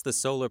 once the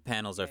solar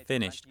panels are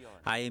finished,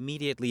 I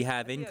immediately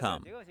have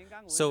income.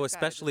 So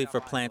especially for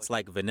plants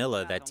like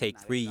vanilla that take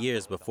 3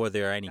 years before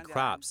there are any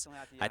crops,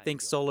 I think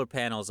solar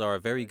panels are a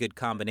very good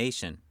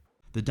combination.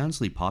 The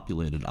densely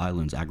populated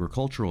island's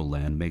agricultural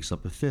land makes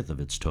up 1/5 of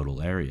its total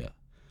area,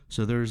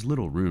 so there is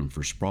little room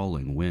for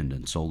sprawling wind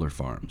and solar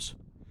farms.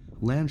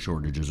 Land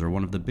shortages are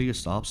one of the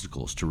biggest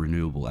obstacles to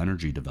renewable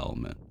energy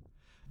development.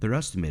 They're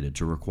estimated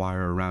to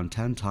require around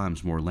 10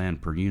 times more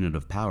land per unit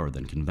of power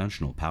than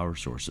conventional power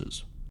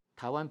sources.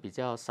 There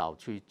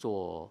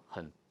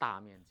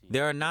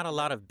are not a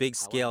lot of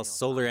big-scale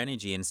solar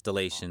energy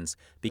installations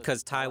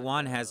because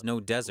Taiwan has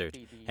no desert,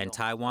 and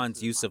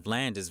Taiwan's use of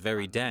land is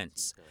very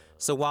dense.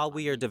 So while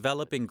we are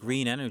developing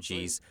green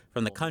energies,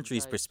 from the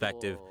country's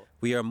perspective,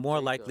 we are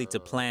more likely to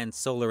plan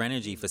solar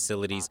energy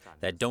facilities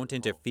that don't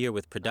interfere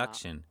with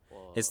production.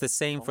 It's the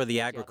same for the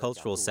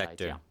agricultural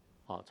sector.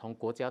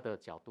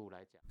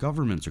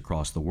 Governments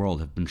across the world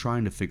have been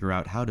trying to figure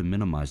out how to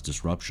minimize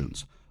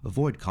disruptions,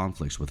 avoid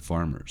conflicts with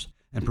farmers,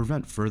 and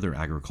prevent further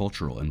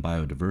agricultural and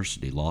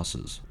biodiversity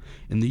losses.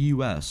 In the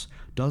U.S.,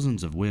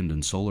 dozens of wind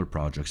and solar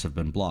projects have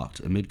been blocked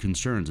amid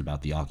concerns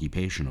about the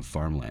occupation of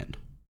farmland.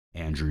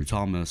 Andrew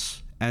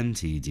Thomas,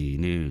 NTD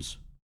News.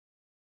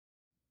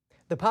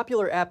 The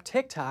popular app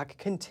TikTok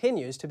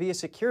continues to be a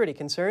security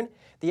concern.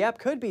 The app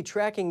could be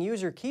tracking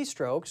user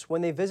keystrokes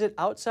when they visit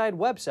outside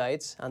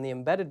websites on the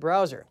embedded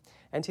browser.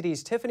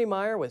 NTD's Tiffany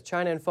Meyer with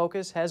China in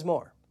Focus has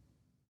more.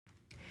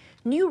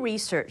 New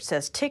research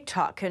says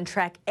TikTok can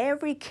track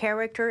every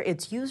character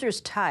its users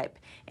type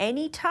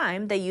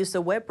anytime they use the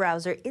web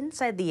browser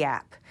inside the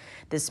app.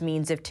 This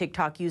means if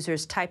TikTok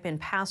users type in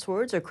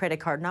passwords or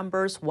credit card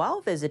numbers while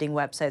visiting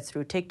websites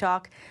through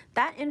TikTok,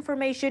 that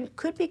information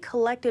could be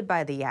collected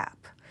by the app.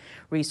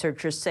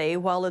 Researchers say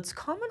while it's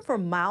common for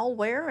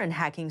malware and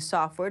hacking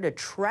software to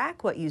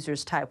track what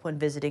users type when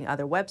visiting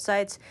other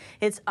websites,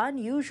 it's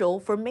unusual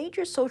for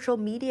major social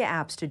media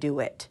apps to do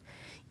it.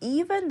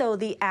 Even though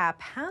the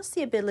app has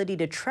the ability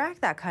to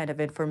track that kind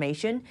of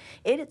information,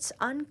 it's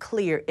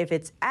unclear if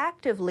it's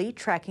actively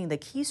tracking the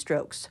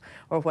keystrokes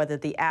or whether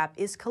the app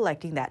is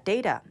collecting that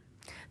data.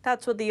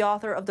 That's what the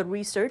author of the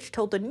research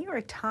told the New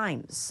York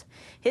Times.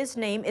 His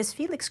name is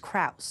Felix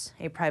Krause,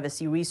 a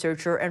privacy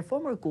researcher and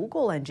former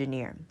Google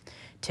engineer.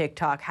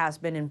 TikTok has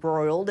been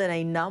embroiled in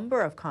a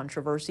number of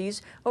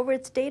controversies over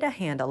its data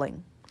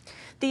handling.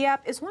 The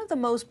app is one of the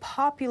most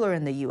popular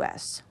in the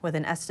U.S., with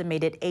an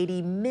estimated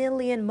 80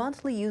 million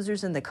monthly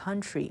users in the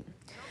country.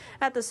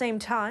 At the same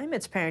time,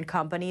 its parent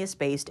company is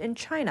based in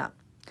China.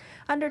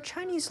 Under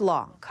Chinese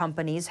law,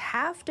 companies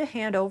have to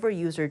hand over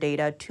user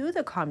data to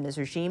the communist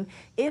regime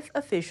if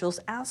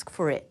officials ask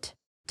for it.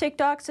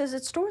 TikTok says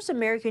it stores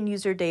American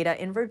user data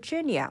in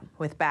Virginia,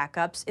 with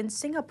backups in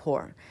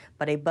Singapore.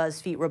 But a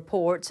BuzzFeed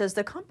report says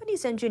the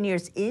company's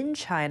engineers in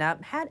China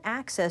had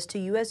access to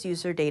U.S.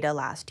 user data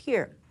last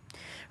year.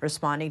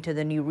 Responding to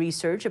the new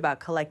research about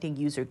collecting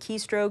user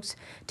keystrokes,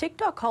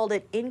 TikTok called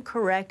it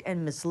incorrect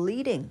and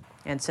misleading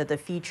and said the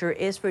feature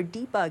is for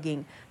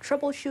debugging,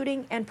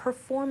 troubleshooting, and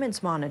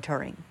performance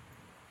monitoring.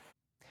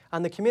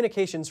 On the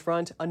communications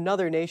front,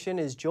 another nation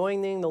is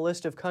joining the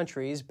list of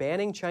countries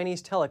banning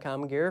Chinese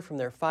telecom gear from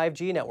their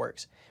 5G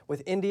networks.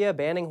 With India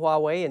banning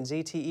Huawei and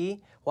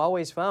ZTE,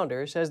 Huawei's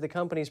founder says the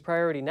company's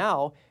priority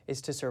now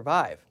is to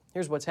survive.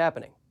 Here's what's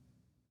happening.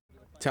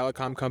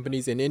 Telecom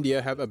companies in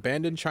India have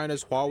abandoned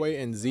China's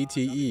Huawei and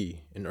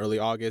ZTE. In early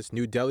August,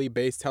 New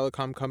Delhi-based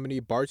telecom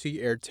company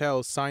Bharti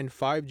Airtel signed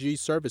 5G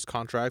service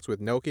contracts with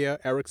Nokia,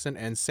 Ericsson,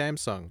 and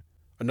Samsung.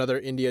 Another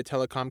India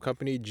telecom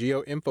company,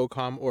 Jio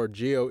Infocom or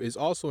Jio, is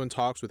also in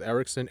talks with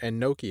Ericsson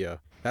and Nokia.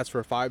 That's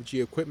for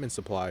 5G equipment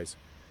supplies.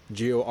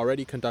 Jio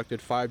already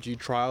conducted 5G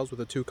trials with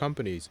the two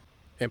companies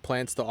and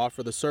plans to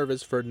offer the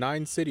service for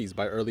 9 cities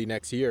by early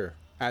next year.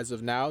 As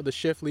of now, the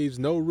shift leaves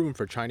no room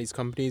for Chinese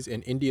companies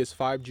in India's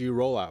 5G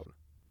rollout.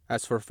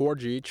 As for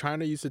 4G,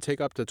 China used to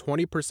take up to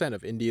 20%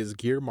 of India's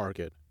gear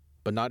market,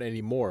 but not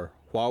anymore.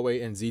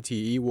 Huawei and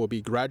ZTE will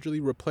be gradually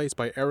replaced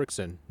by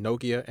Ericsson,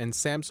 Nokia, and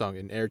Samsung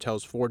in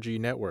Airtel's 4G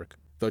network.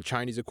 Though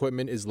Chinese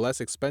equipment is less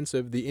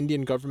expensive, the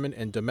Indian government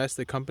and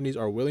domestic companies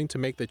are willing to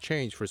make the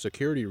change for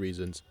security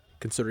reasons,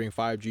 considering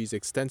 5G's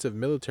extensive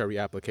military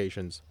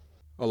applications.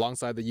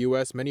 Alongside the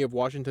U.S., many of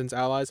Washington's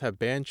allies have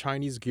banned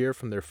Chinese gear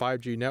from their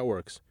 5G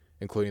networks,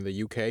 including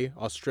the UK,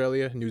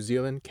 Australia, New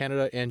Zealand,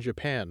 Canada, and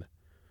Japan.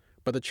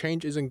 But the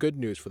change isn't good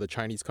news for the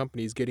Chinese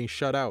companies getting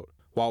shut out.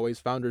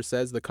 Huawei's founder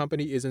says the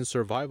company is in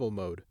survival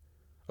mode.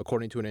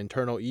 According to an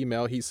internal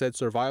email, he said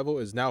survival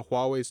is now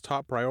Huawei's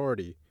top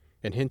priority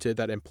and hinted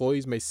that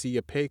employees may see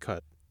a pay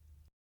cut.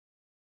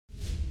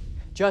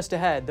 Just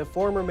ahead, the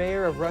former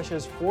mayor of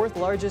Russia's 4th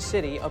largest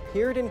city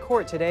appeared in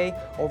court today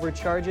over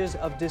charges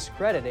of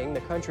discrediting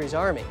the country's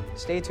army.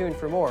 Stay tuned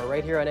for more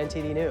right here on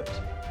NTD News.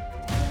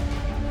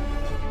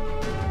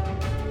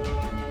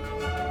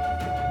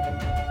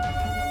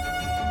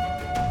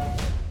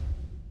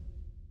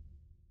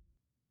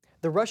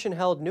 The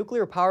Russian-held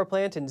nuclear power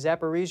plant in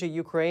Zaporizhzhia,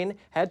 Ukraine,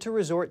 had to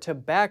resort to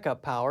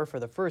backup power for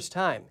the first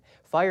time.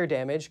 Fire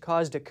damage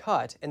caused a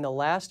cut in the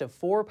last of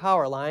 4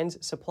 power lines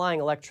supplying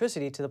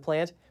electricity to the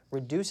plant,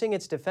 reducing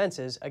its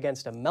defenses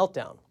against a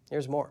meltdown.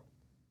 Here's more.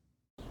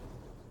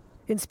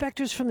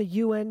 Inspectors from the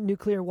UN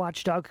nuclear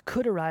watchdog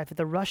could arrive at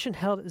the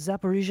Russian-held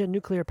Zaporizhzhia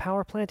nuclear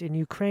power plant in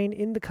Ukraine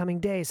in the coming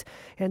days,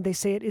 and they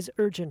say it is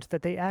urgent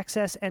that they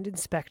access and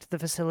inspect the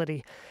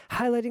facility.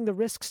 Highlighting the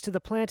risks to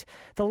the plant,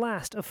 the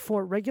last of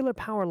 4 regular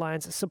power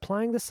lines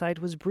supplying the site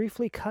was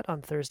briefly cut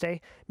on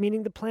Thursday,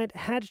 meaning the plant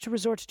had to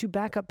resort to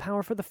backup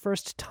power for the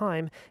first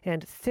time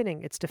and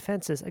thinning its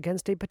defenses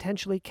against a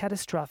potentially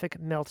catastrophic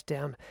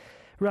meltdown.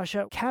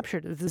 Russia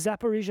captured the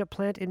Zaporizhzhia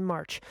plant in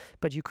March,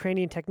 but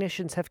Ukrainian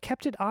technicians have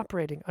kept it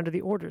operating under the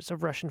orders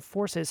of Russian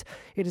forces.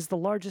 It is the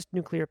largest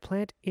nuclear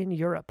plant in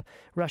Europe.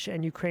 Russia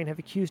and Ukraine have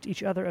accused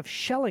each other of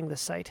shelling the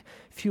site,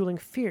 fueling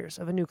fears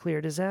of a nuclear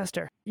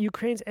disaster.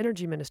 Ukraine's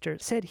energy minister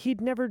said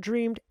he'd never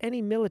dreamed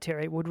any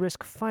military would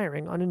risk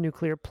firing on a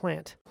nuclear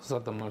plant.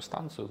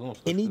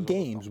 Any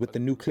games with the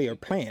nuclear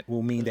plant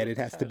will mean that it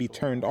has to be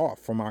turned off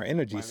from our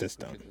energy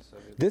system.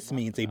 This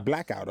means a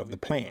blackout of the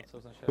plant,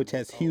 which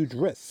has huge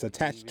risks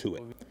attached to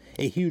it,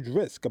 a huge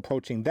risk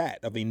approaching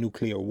that of a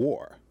nuclear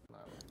war.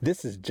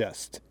 This is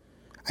just.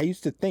 I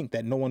used to think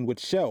that no one would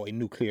shell a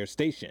nuclear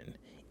station,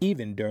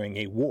 even during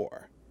a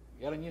war.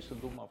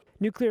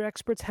 Nuclear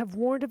experts have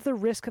warned of the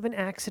risk of an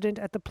accident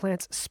at the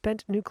plant's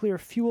spent nuclear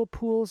fuel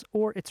pools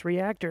or its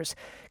reactors.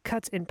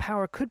 Cuts in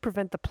power could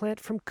prevent the plant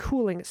from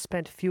cooling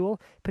spent fuel,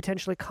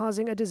 potentially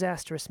causing a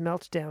disastrous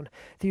meltdown.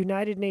 The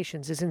United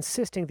Nations is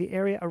insisting the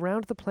area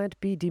around the plant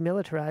be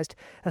demilitarized,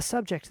 a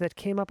subject that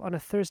came up on a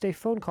Thursday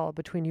phone call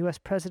between U.S.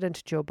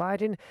 President Joe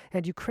Biden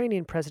and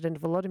Ukrainian President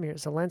Volodymyr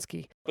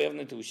Zelensky.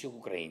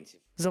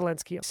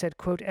 Zelensky said,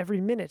 quote, "Every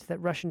minute that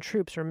Russian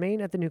troops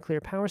remain at the nuclear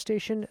power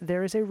station,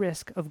 there is a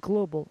risk of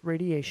global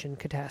radiation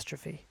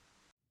catastrophe."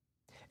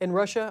 In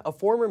Russia, a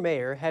former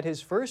mayor had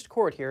his first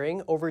court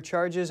hearing over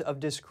charges of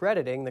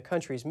discrediting the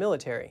country's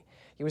military.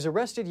 He was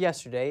arrested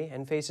yesterday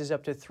and faces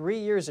up to 3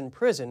 years in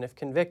prison if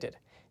convicted.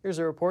 Here's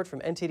a report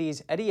from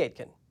NTD's Eddie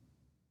Aitken.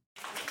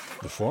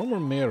 The former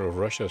mayor of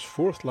Russia's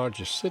 4th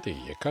largest city,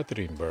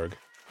 Yekaterinburg,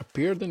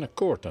 appeared in a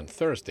court on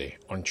Thursday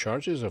on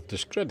charges of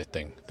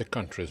discrediting the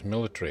country's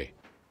military.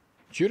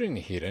 During the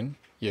hearing,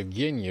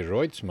 Yevgeny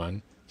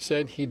Roitsman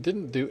said he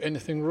didn't do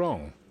anything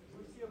wrong.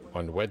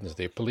 On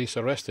Wednesday, police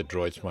arrested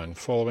Roitsman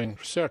following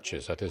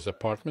searches at his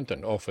apartment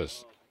and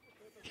office.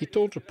 He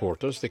told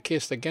reporters the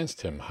case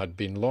against him had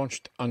been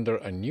launched under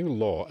a new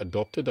law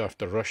adopted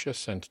after Russia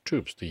sent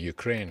troops to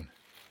Ukraine.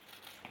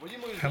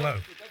 Hello.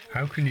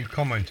 How can you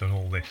comment on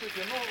all this?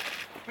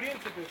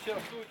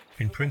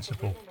 In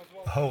principle,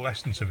 the whole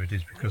essence of it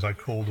is because I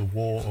call the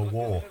war a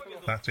war.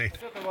 That's it.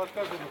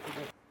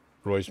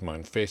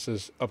 Roitsman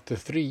faces up to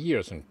 3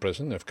 years in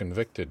prison if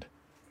convicted.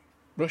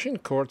 Russian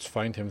courts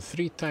fined him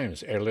 3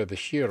 times earlier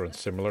this year on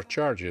similar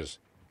charges,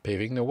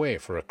 paving the way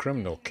for a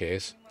criminal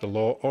case the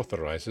law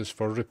authorizes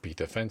for repeat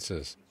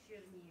offenses.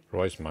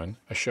 Roitsman,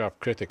 a sharp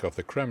critic of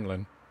the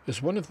Kremlin,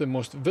 is one of the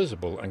most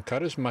visible and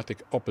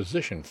charismatic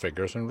opposition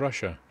figures in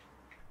Russia.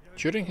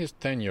 During his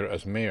tenure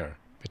as mayor,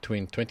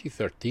 between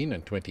 2013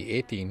 and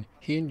 2018,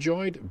 he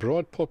enjoyed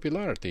broad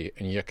popularity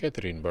in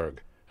Yekaterinburg,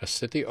 a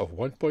city of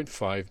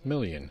 1.5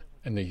 million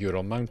in the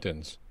Ural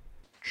Mountains.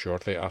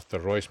 Shortly after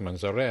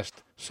Roitsman's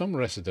arrest, some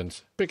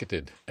residents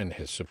picketed in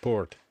his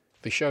support.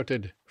 They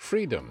shouted,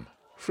 "Freedom!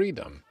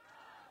 Freedom!"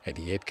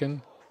 Eddie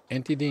Aitken,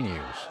 NTD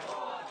News.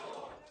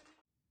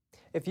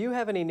 If you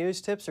have any news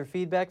tips or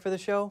feedback for the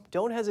show,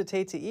 don't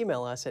hesitate to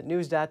email us at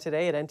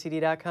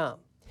news.today@ntd.com.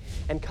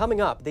 And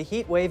coming up, the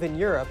heat wave in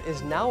Europe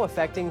is now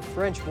affecting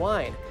French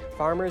wine.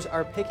 Farmers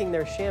are picking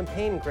their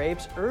champagne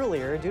grapes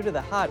earlier due to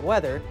the hot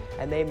weather,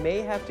 and they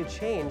may have to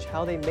change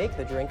how they make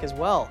the drink as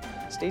well.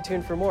 Stay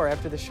tuned for more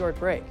after the short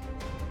break.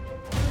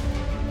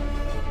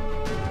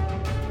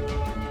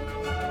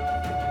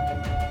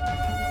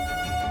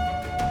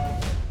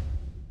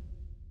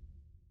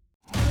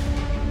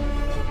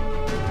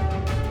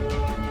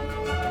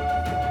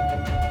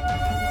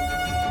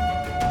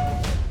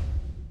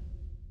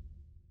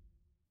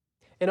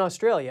 In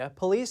Australia,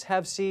 police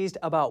have seized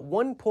about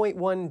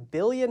 $1.1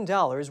 billion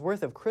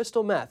worth of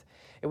crystal meth.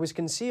 It was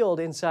concealed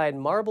inside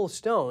marble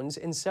stones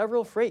in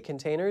several freight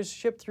containers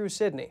shipped through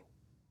Sydney.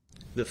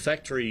 The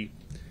factory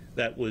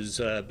that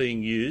was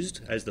being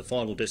used as the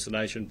final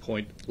destination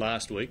point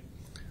last week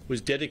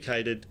was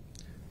dedicated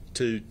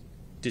to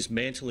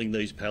dismantling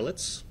these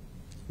pallets,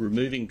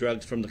 removing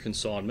drugs from the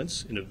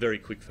consignments in a very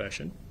quick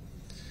fashion.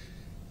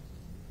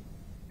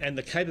 And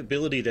the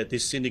capability that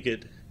this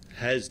syndicate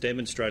has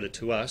demonstrated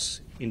to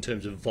us in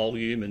terms of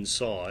volume and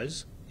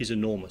size is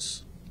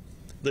enormous.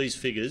 These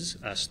figures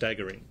are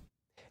staggering.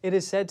 It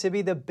is said to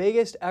be the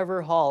biggest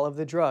ever haul of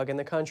the drug in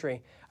the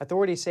country.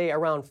 Authorities say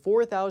around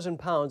 4,000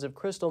 pounds of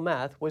crystal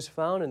meth was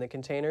found in the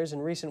containers in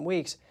recent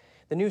weeks.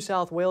 The New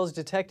South Wales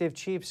Detective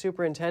Chief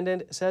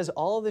Superintendent says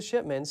all of the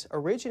shipments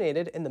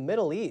originated in the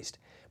Middle East,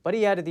 but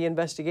he added the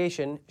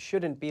investigation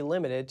shouldn't be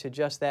limited to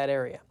just that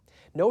area.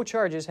 No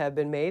charges have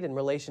been made in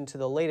relation to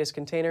the latest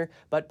container,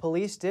 but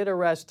police did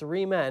arrest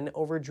 3 men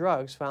over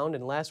drugs found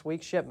in last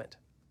week's shipment.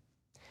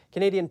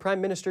 Canadian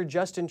Prime Minister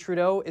Justin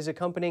Trudeau is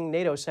accompanying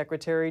NATO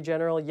Secretary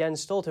General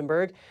Jens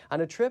Stoltenberg on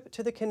a trip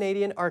to the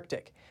Canadian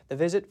Arctic. The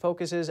visit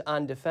focuses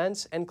on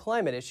defense and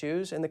climate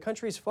issues in the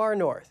country's far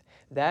north,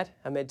 that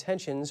amid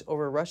tensions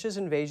over Russia's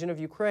invasion of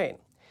Ukraine.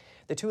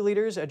 The 2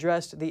 leaders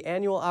addressed the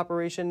annual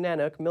Operation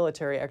Nanook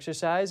military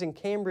exercise in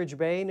Cambridge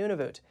Bay,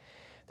 Nunavut.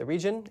 The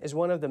region is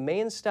one of the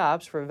main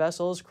stops for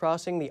vessels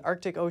crossing the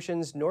Arctic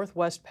Ocean's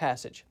Northwest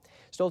Passage.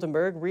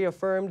 Stoltenberg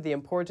reaffirmed the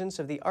importance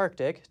of the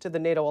Arctic to the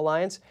NATO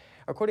alliance.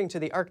 According to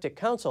the Arctic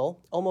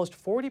Council, almost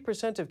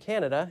 40% of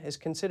Canada is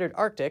considered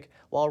Arctic,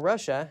 while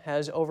Russia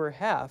has over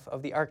half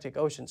of the Arctic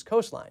Ocean's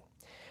coastline.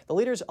 The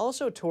leaders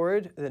also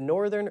toured the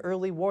Northern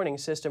Early Warning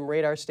System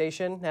radar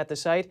station at the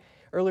site.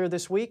 Earlier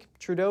this week,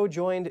 Trudeau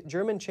joined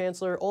German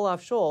Chancellor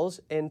Olaf Scholz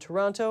in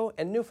Toronto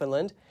and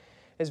Newfoundland.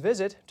 His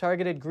visit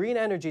targeted green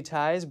energy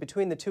ties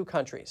between the 2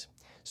 countries.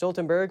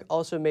 Stoltenberg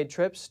also made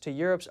trips to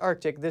Europe's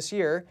Arctic this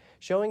year,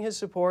 showing his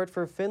support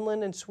for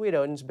Finland and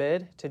Sweden's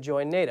bid to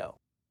join NATO.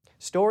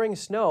 Storing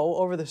snow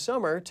over the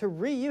summer to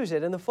reuse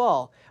it in the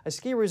fall. A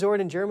ski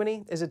resort in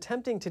Germany is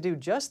attempting to do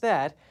just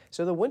that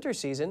so the winter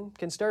season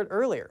can start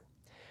earlier.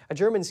 A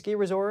German ski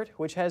resort,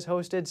 which has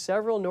hosted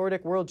several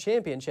Nordic World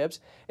Championships,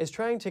 is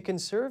trying to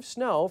conserve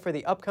snow for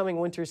the upcoming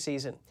winter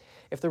season.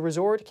 If the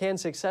resort can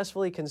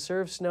successfully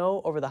conserve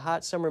snow over the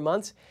hot summer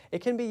months,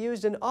 it can be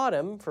used in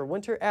autumn for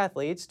winter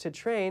athletes to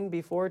train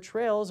before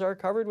trails are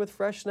covered with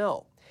fresh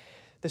snow.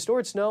 The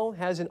stored snow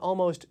has an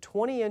almost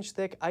 20-inch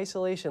thick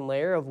isolation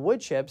layer of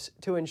wood chips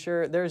to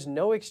ensure there's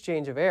no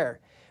exchange of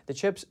air. The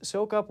chips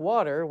soak up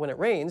water when it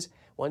rains.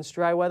 Once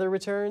dry weather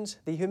returns,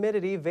 the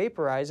humidity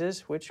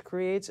vaporizes, which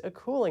creates a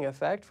cooling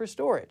effect for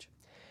storage.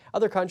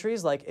 Other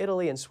countries like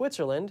Italy and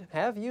Switzerland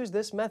have used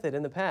this method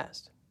in the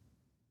past.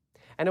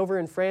 And over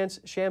in France,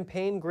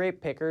 champagne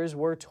grape pickers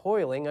were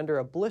toiling under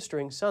a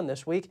blistering sun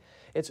this week.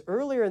 It's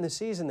earlier in the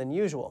season than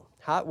usual.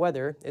 Hot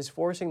weather is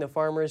forcing the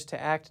farmers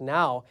to act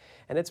now,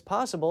 and it's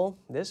possible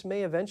this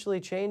may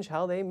eventually change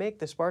how they make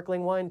the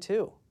sparkling wine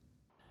too.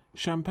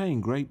 Champagne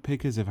grape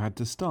pickers have had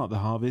to start the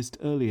harvest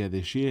earlier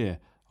this year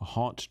A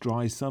hot,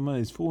 dry summer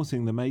is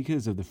forcing the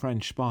makers of the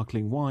French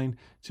sparkling wine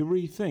to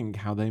rethink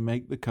how they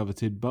make the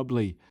coveted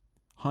bubbly.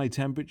 High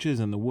temperatures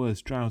and the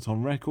worst drought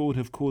on record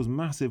have caused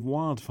massive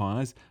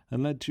wildfires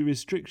and led to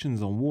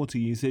restrictions on water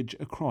usage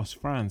across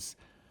France.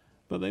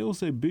 But they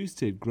also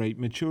boosted grape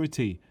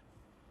maturity.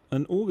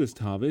 An August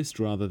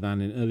harvest rather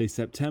than in early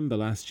September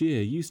last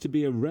year used to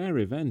be a rare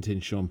event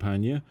in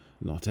Champagne,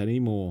 not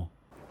anymore.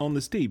 On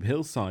the steep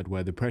hillside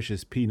where the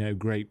precious Pinot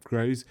grape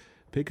grows,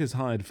 pickers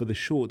hired for the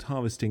short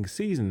harvesting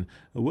season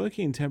are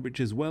working in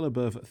temperatures well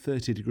above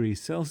 30 degrees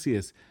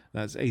Celsius,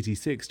 that's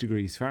 86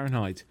 degrees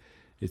Fahrenheit.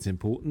 It's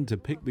important to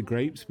pick the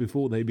grapes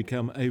before they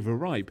become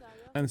overripe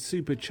and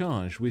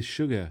supercharged with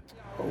sugar.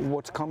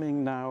 What's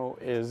coming now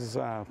is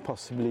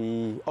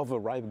possibly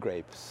overripe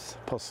grapes,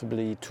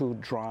 possibly too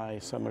dry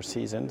summer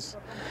seasons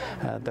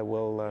that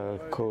will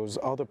cause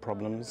other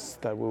problems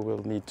that we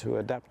will need to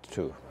adapt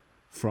to.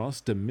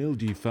 Frost and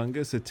mildew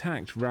fungus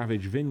attacked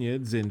ravaged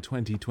vineyards in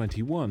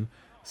 2021.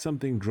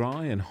 Something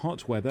dry and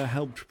hot weather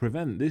helped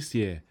prevent this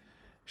year.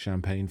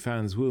 Champagne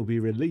fans will be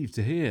relieved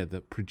to hear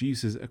that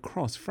producers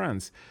across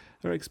France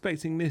are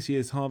expecting this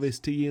year's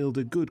harvest to yield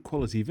a good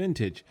quality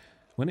vintage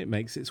when it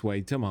makes its way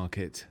to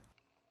market.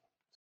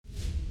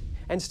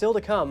 And still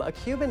to come, a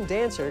Cuban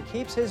dancer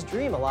keeps his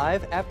dream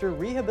alive after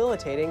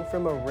rehabilitating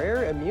from a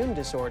rare immune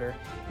disorder.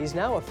 He's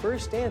now a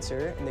first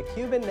dancer in the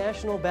Cuban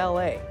National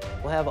Ballet.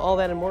 We'll have all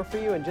that and more for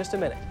you in just a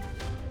minute.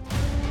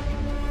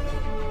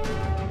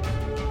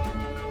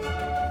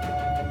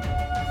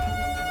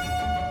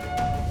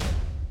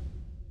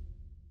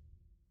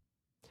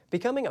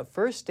 Becoming a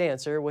first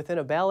dancer within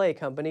a ballet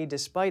company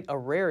despite a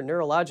rare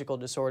neurological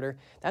disorder,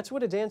 that's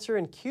what a dancer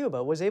in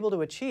Cuba was able to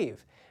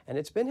achieve, and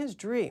it's been his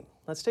dream.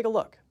 Let's take a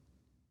look.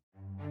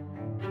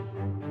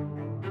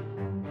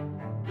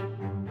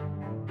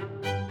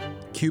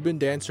 Cuban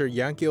dancer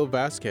Yanquiel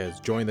Vasquez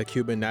joined the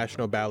Cuban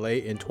National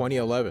Ballet in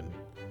 2011.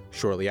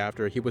 Shortly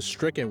after, he was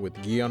stricken with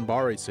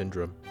Guillain-Barré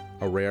syndrome,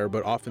 a rare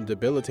but often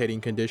debilitating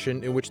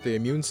condition in which the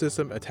immune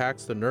system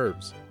attacks the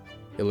nerves.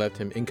 It left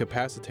him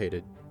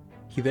incapacitated.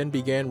 He then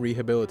began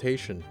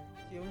rehabilitation.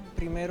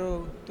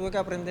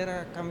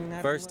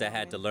 First, I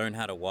had to learn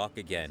how to walk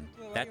again.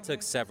 That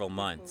took several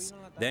months.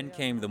 Then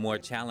came the more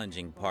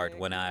challenging part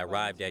when I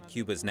arrived at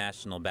Cuba's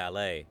National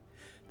Ballet.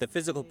 The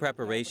physical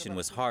preparation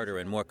was harder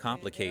and more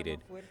complicated.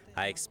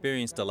 I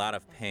experienced a lot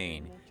of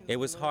pain. It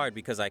was hard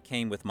because I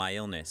came with my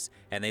illness,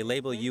 and they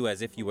label you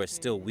as if you were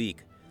still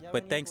weak.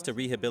 But thanks to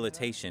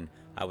rehabilitation,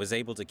 I was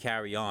able to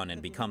carry on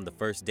and become the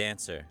first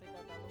dancer.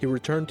 He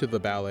returned to the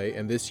ballet,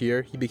 and this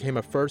year he became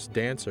a first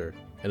dancer,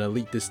 an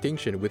elite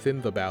distinction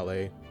within the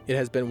ballet. It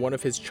has been one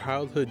of his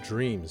childhood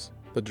dreams.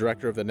 The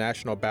director of the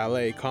National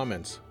Ballet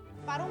comments,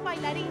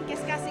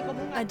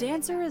 "A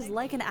dancer is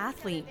like an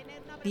athlete.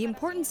 The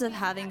importance of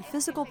having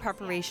physical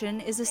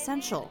preparation is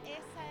essential.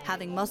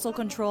 Having muscle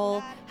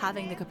control,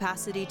 having the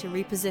capacity to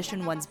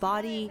reposition one's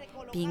body,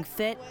 being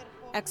fit,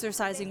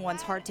 exercising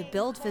one's heart to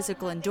build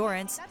physical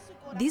endurance,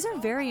 these are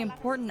very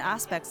important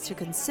aspects to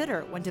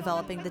consider when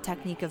developing the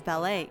technique of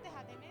ballet."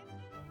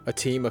 A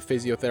team of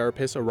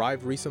physiotherapists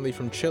arrived recently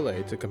from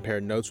Chile to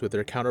compare notes with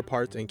their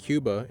counterparts in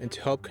Cuba and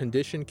to help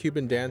condition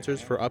Cuban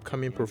dancers for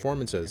upcoming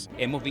performances.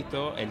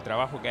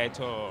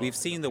 We've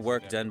seen the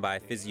work done by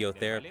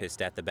physiotherapists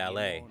at the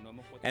ballet,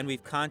 and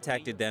we've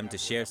contacted them to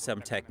share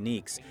some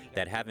techniques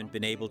that haven't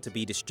been able to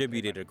be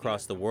distributed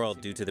across the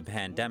world due to the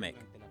pandemic.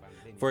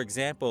 For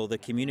example, the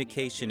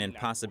communication and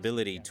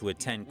possibility to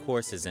attend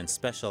courses and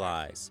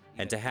specialize,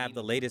 and to have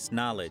the latest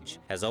knowledge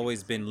has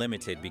always been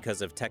limited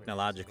because of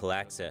technological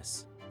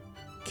access.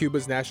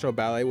 Cuba's National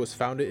Ballet was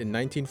founded in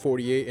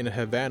 1948 and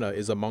Havana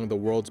is among the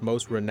world's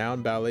most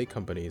renowned ballet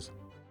companies.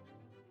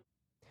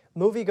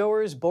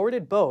 Moviegoers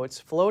boarded boats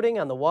floating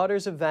on the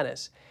waters of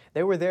Venice.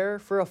 They were there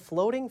for a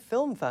floating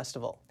film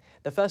festival.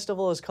 The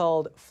festival is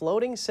called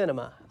Floating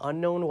Cinema: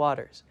 Unknown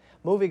Waters.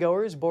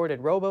 Moviegoers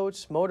boarded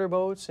rowboats,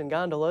 motorboats, and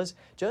gondolas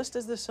just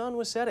as the sun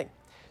was setting.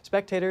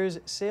 Spectators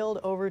sailed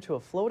over to a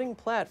floating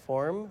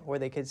platform where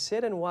they could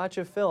sit and watch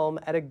a film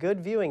at a good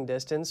viewing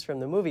distance from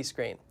the movie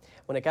screen.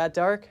 When it got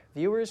dark,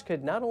 viewers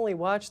could not only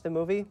watch the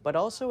movie, but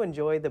also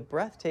enjoy the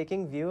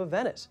breathtaking view of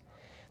Venice.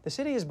 The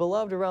city is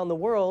beloved around the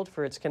world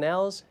for its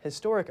canals,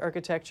 historic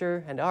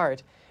architecture, and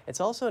art. It's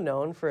also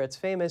known for its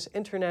famous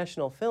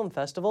International Film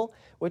Festival,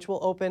 which will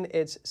open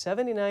its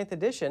 79th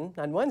edition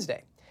on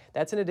Wednesday.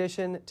 That's in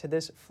addition to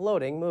this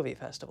floating movie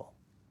festival.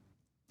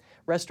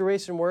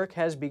 Restoration work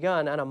has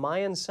begun on a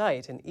Mayan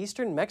site in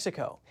eastern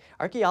Mexico.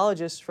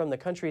 Archaeologists from the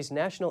country's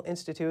National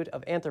Institute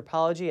of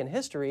Anthropology and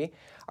History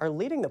are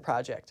leading the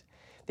project.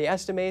 They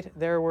estimate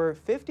there were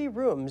 50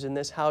 rooms in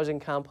this housing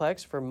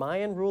complex for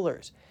Mayan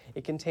rulers.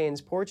 It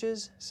contains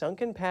porches,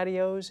 sunken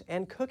patios,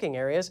 and cooking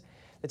areas.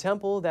 The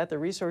temple that the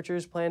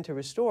researchers plan to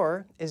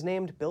restore is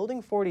named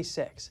Building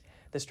 46.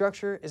 The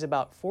structure is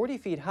about 40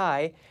 feet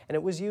high, and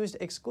it was used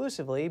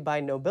exclusively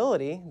by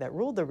nobility that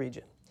ruled the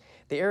region.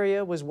 The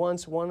area was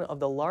once one of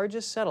the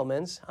largest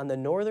settlements on the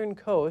northern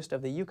coast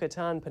of the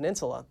Yucatan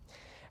Peninsula.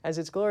 As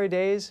its glory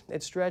days,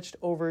 it stretched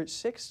over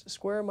 6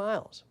 square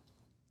miles.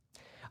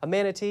 A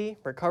manatee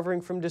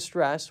recovering from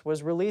distress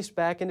was released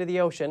back into the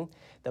ocean.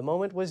 The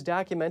moment was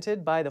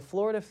documented by the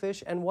Florida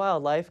Fish and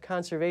Wildlife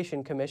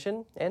Conservation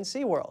Commission and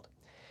SeaWorld.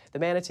 The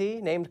manatee,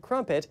 named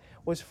Crumpet,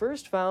 was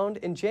first found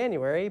in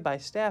January by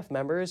staff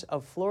members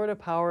of Florida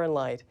Power and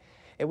Light.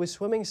 It was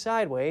swimming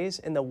sideways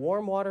in the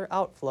warm water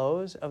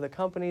outflows of the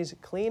company's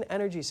Clean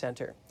Energy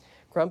Center.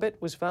 Crumpet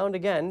was found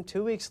again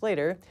 2 weeks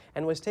later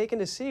and was taken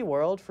to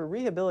SeaWorld for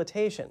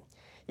rehabilitation.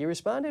 He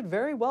responded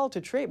very well to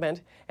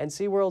treatment, and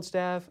SeaWorld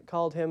staff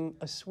called him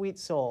a sweet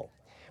soul.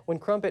 When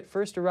Crumpet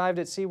first arrived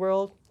at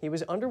SeaWorld, he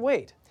was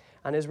underweight.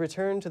 On his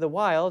return to the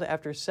wild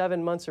after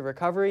 7 months of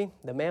recovery,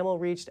 the mammal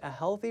reached a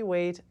healthy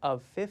weight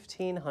of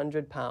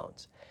 1,500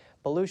 pounds.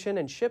 Pollution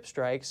and ship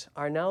strikes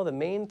are now the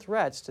main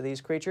threats to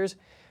these creatures.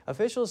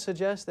 Officials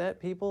suggest that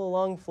people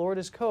along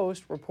Florida's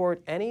coast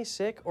report any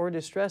sick or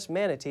distressed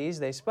manatees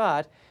they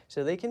spot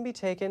so they can be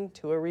taken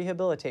to a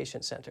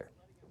rehabilitation center.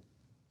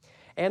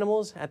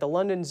 Animals at the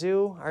London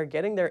Zoo are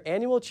getting their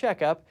annual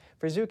checkup.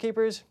 For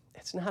zookeepers,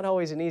 it's not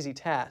always an easy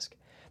task.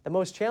 The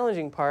most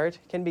challenging part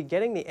can be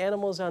getting the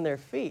animals on their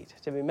feet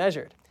to be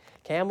measured.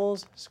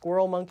 Camels,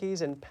 squirrel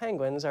monkeys, and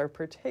penguins are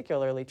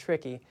particularly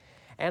tricky.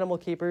 Animal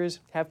keepers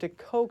have to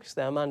coax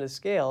them onto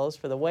scales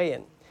for the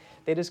weigh-in.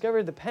 They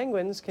discovered the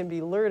penguins can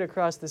be lured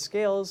across the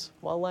scales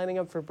while lining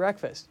up for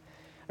breakfast.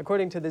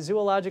 According to the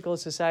Zoological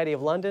Society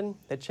of London,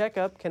 the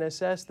checkup can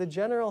assess the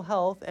general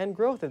health and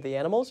growth of the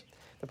animals.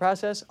 The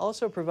process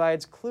also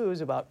provides clues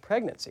about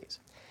pregnancies.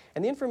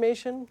 And the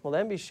information will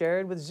then be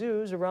shared with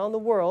zoos around the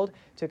world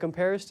to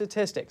compare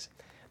statistics.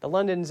 The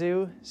London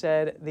Zoo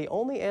said the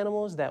only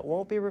animals that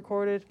won't be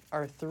recorded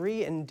are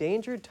 3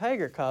 endangered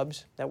tiger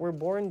cubs that were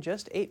born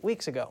just 8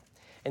 weeks ago.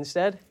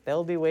 Instead,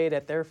 they'll be weighed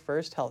at their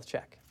first health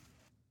check.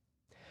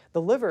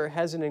 The liver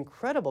has an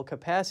incredible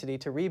capacity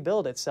to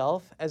rebuild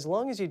itself as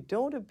long as you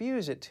don't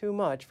abuse it too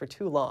much for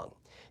too long.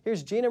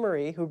 Here's Gina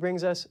Marie, who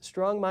brings us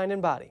Strong Mind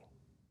and Body.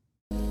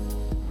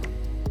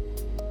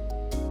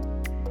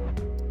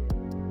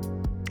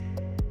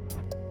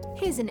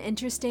 Here's an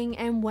interesting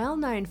and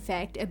well-known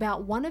fact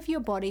about one of your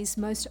body's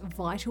most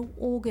vital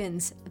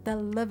organs, the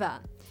liver.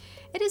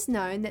 It is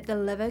known that the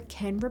liver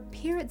can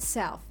repair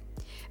itself,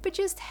 but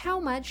just how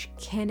much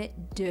can it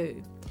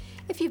do?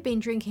 If you've been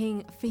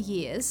drinking for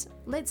years,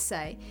 let's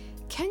say,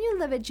 can your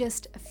liver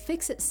just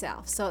fix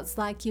itself so it's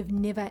like you've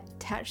never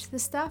touched the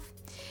stuff?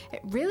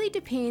 It really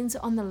depends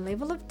on the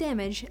level of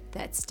damage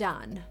that's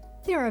done.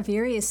 There are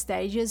various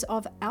stages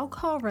of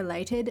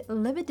alcohol-related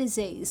liver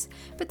disease,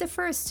 but the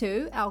first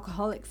two,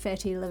 alcoholic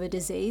fatty liver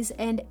disease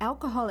and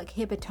alcoholic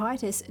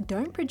hepatitis,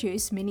 don't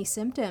produce many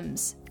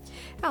symptoms.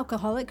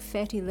 Alcoholic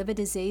fatty liver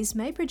disease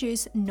may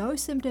produce no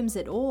symptoms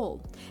at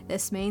all.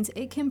 This means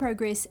it can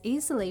progress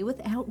easily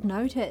without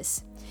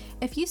notice.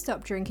 If you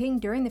stop drinking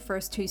during the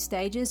first two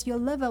stages, your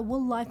liver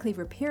will likely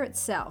repair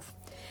itself.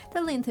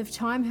 The length of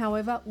time,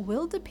 however,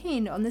 will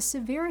depend on the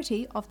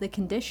severity of the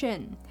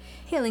condition.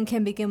 Healing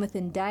can begin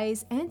within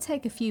days and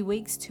take a few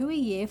weeks to a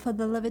year for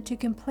the liver to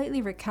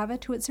completely recover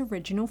to its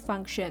original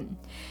function.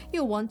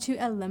 You'll want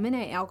to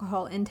eliminate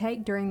alcohol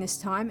intake during this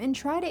time and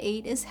try to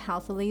eat as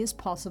healthily as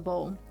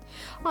possible.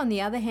 On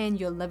the other hand,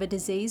 your liver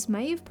disease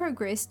may have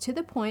progressed to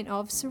the point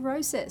of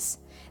cirrhosis.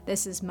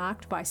 This is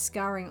marked by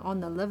scarring on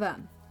the liver.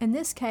 In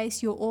this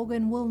case, your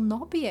organ will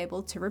not be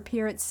able to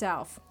repair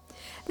itself.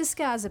 The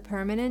scars are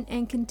permanent,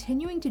 and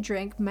continuing to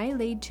drink may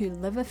lead to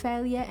liver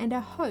failure and a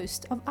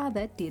host of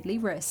other deadly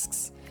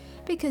risks.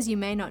 Because you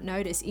may not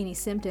notice any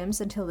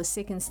symptoms until the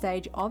second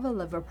stage of a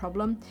liver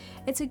problem,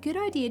 it's a good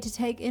idea to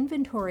take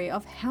inventory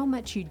of how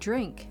much you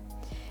drink.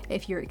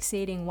 If you're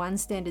exceeding 1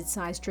 standard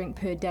size drink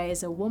per day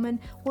as a woman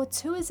or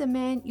 2 as a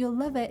man, your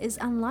liver is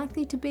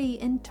unlikely to be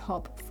in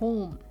top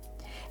form.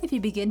 If you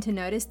begin to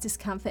notice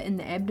discomfort in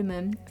the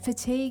abdomen,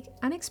 fatigue,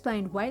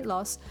 unexplained weight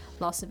loss,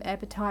 loss of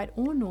appetite,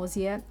 or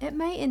nausea, it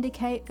may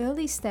indicate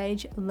early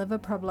stage liver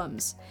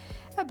problems.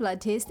 A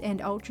blood test and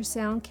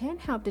ultrasound can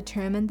help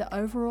determine the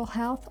overall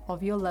health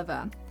of your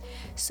liver.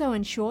 So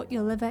in short,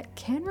 your liver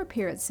can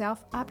repair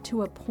itself up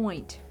to a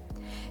point.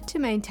 To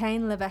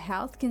maintain liver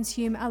health,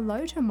 consume a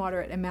low to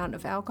moderate amount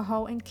of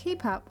alcohol and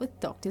keep up with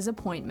doctor's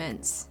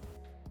appointments.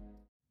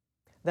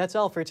 That's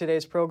all for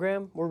today's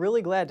program. We're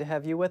really glad to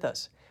have you with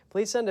us.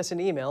 Please send us an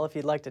email if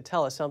you'd like to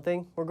tell us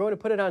something. We're going to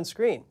put it on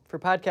screen. For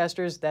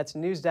podcasters, that's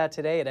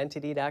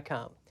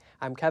news.today@ntd.com.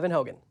 I'm Kevin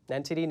Hogan,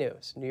 NTD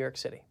News, New York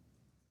City.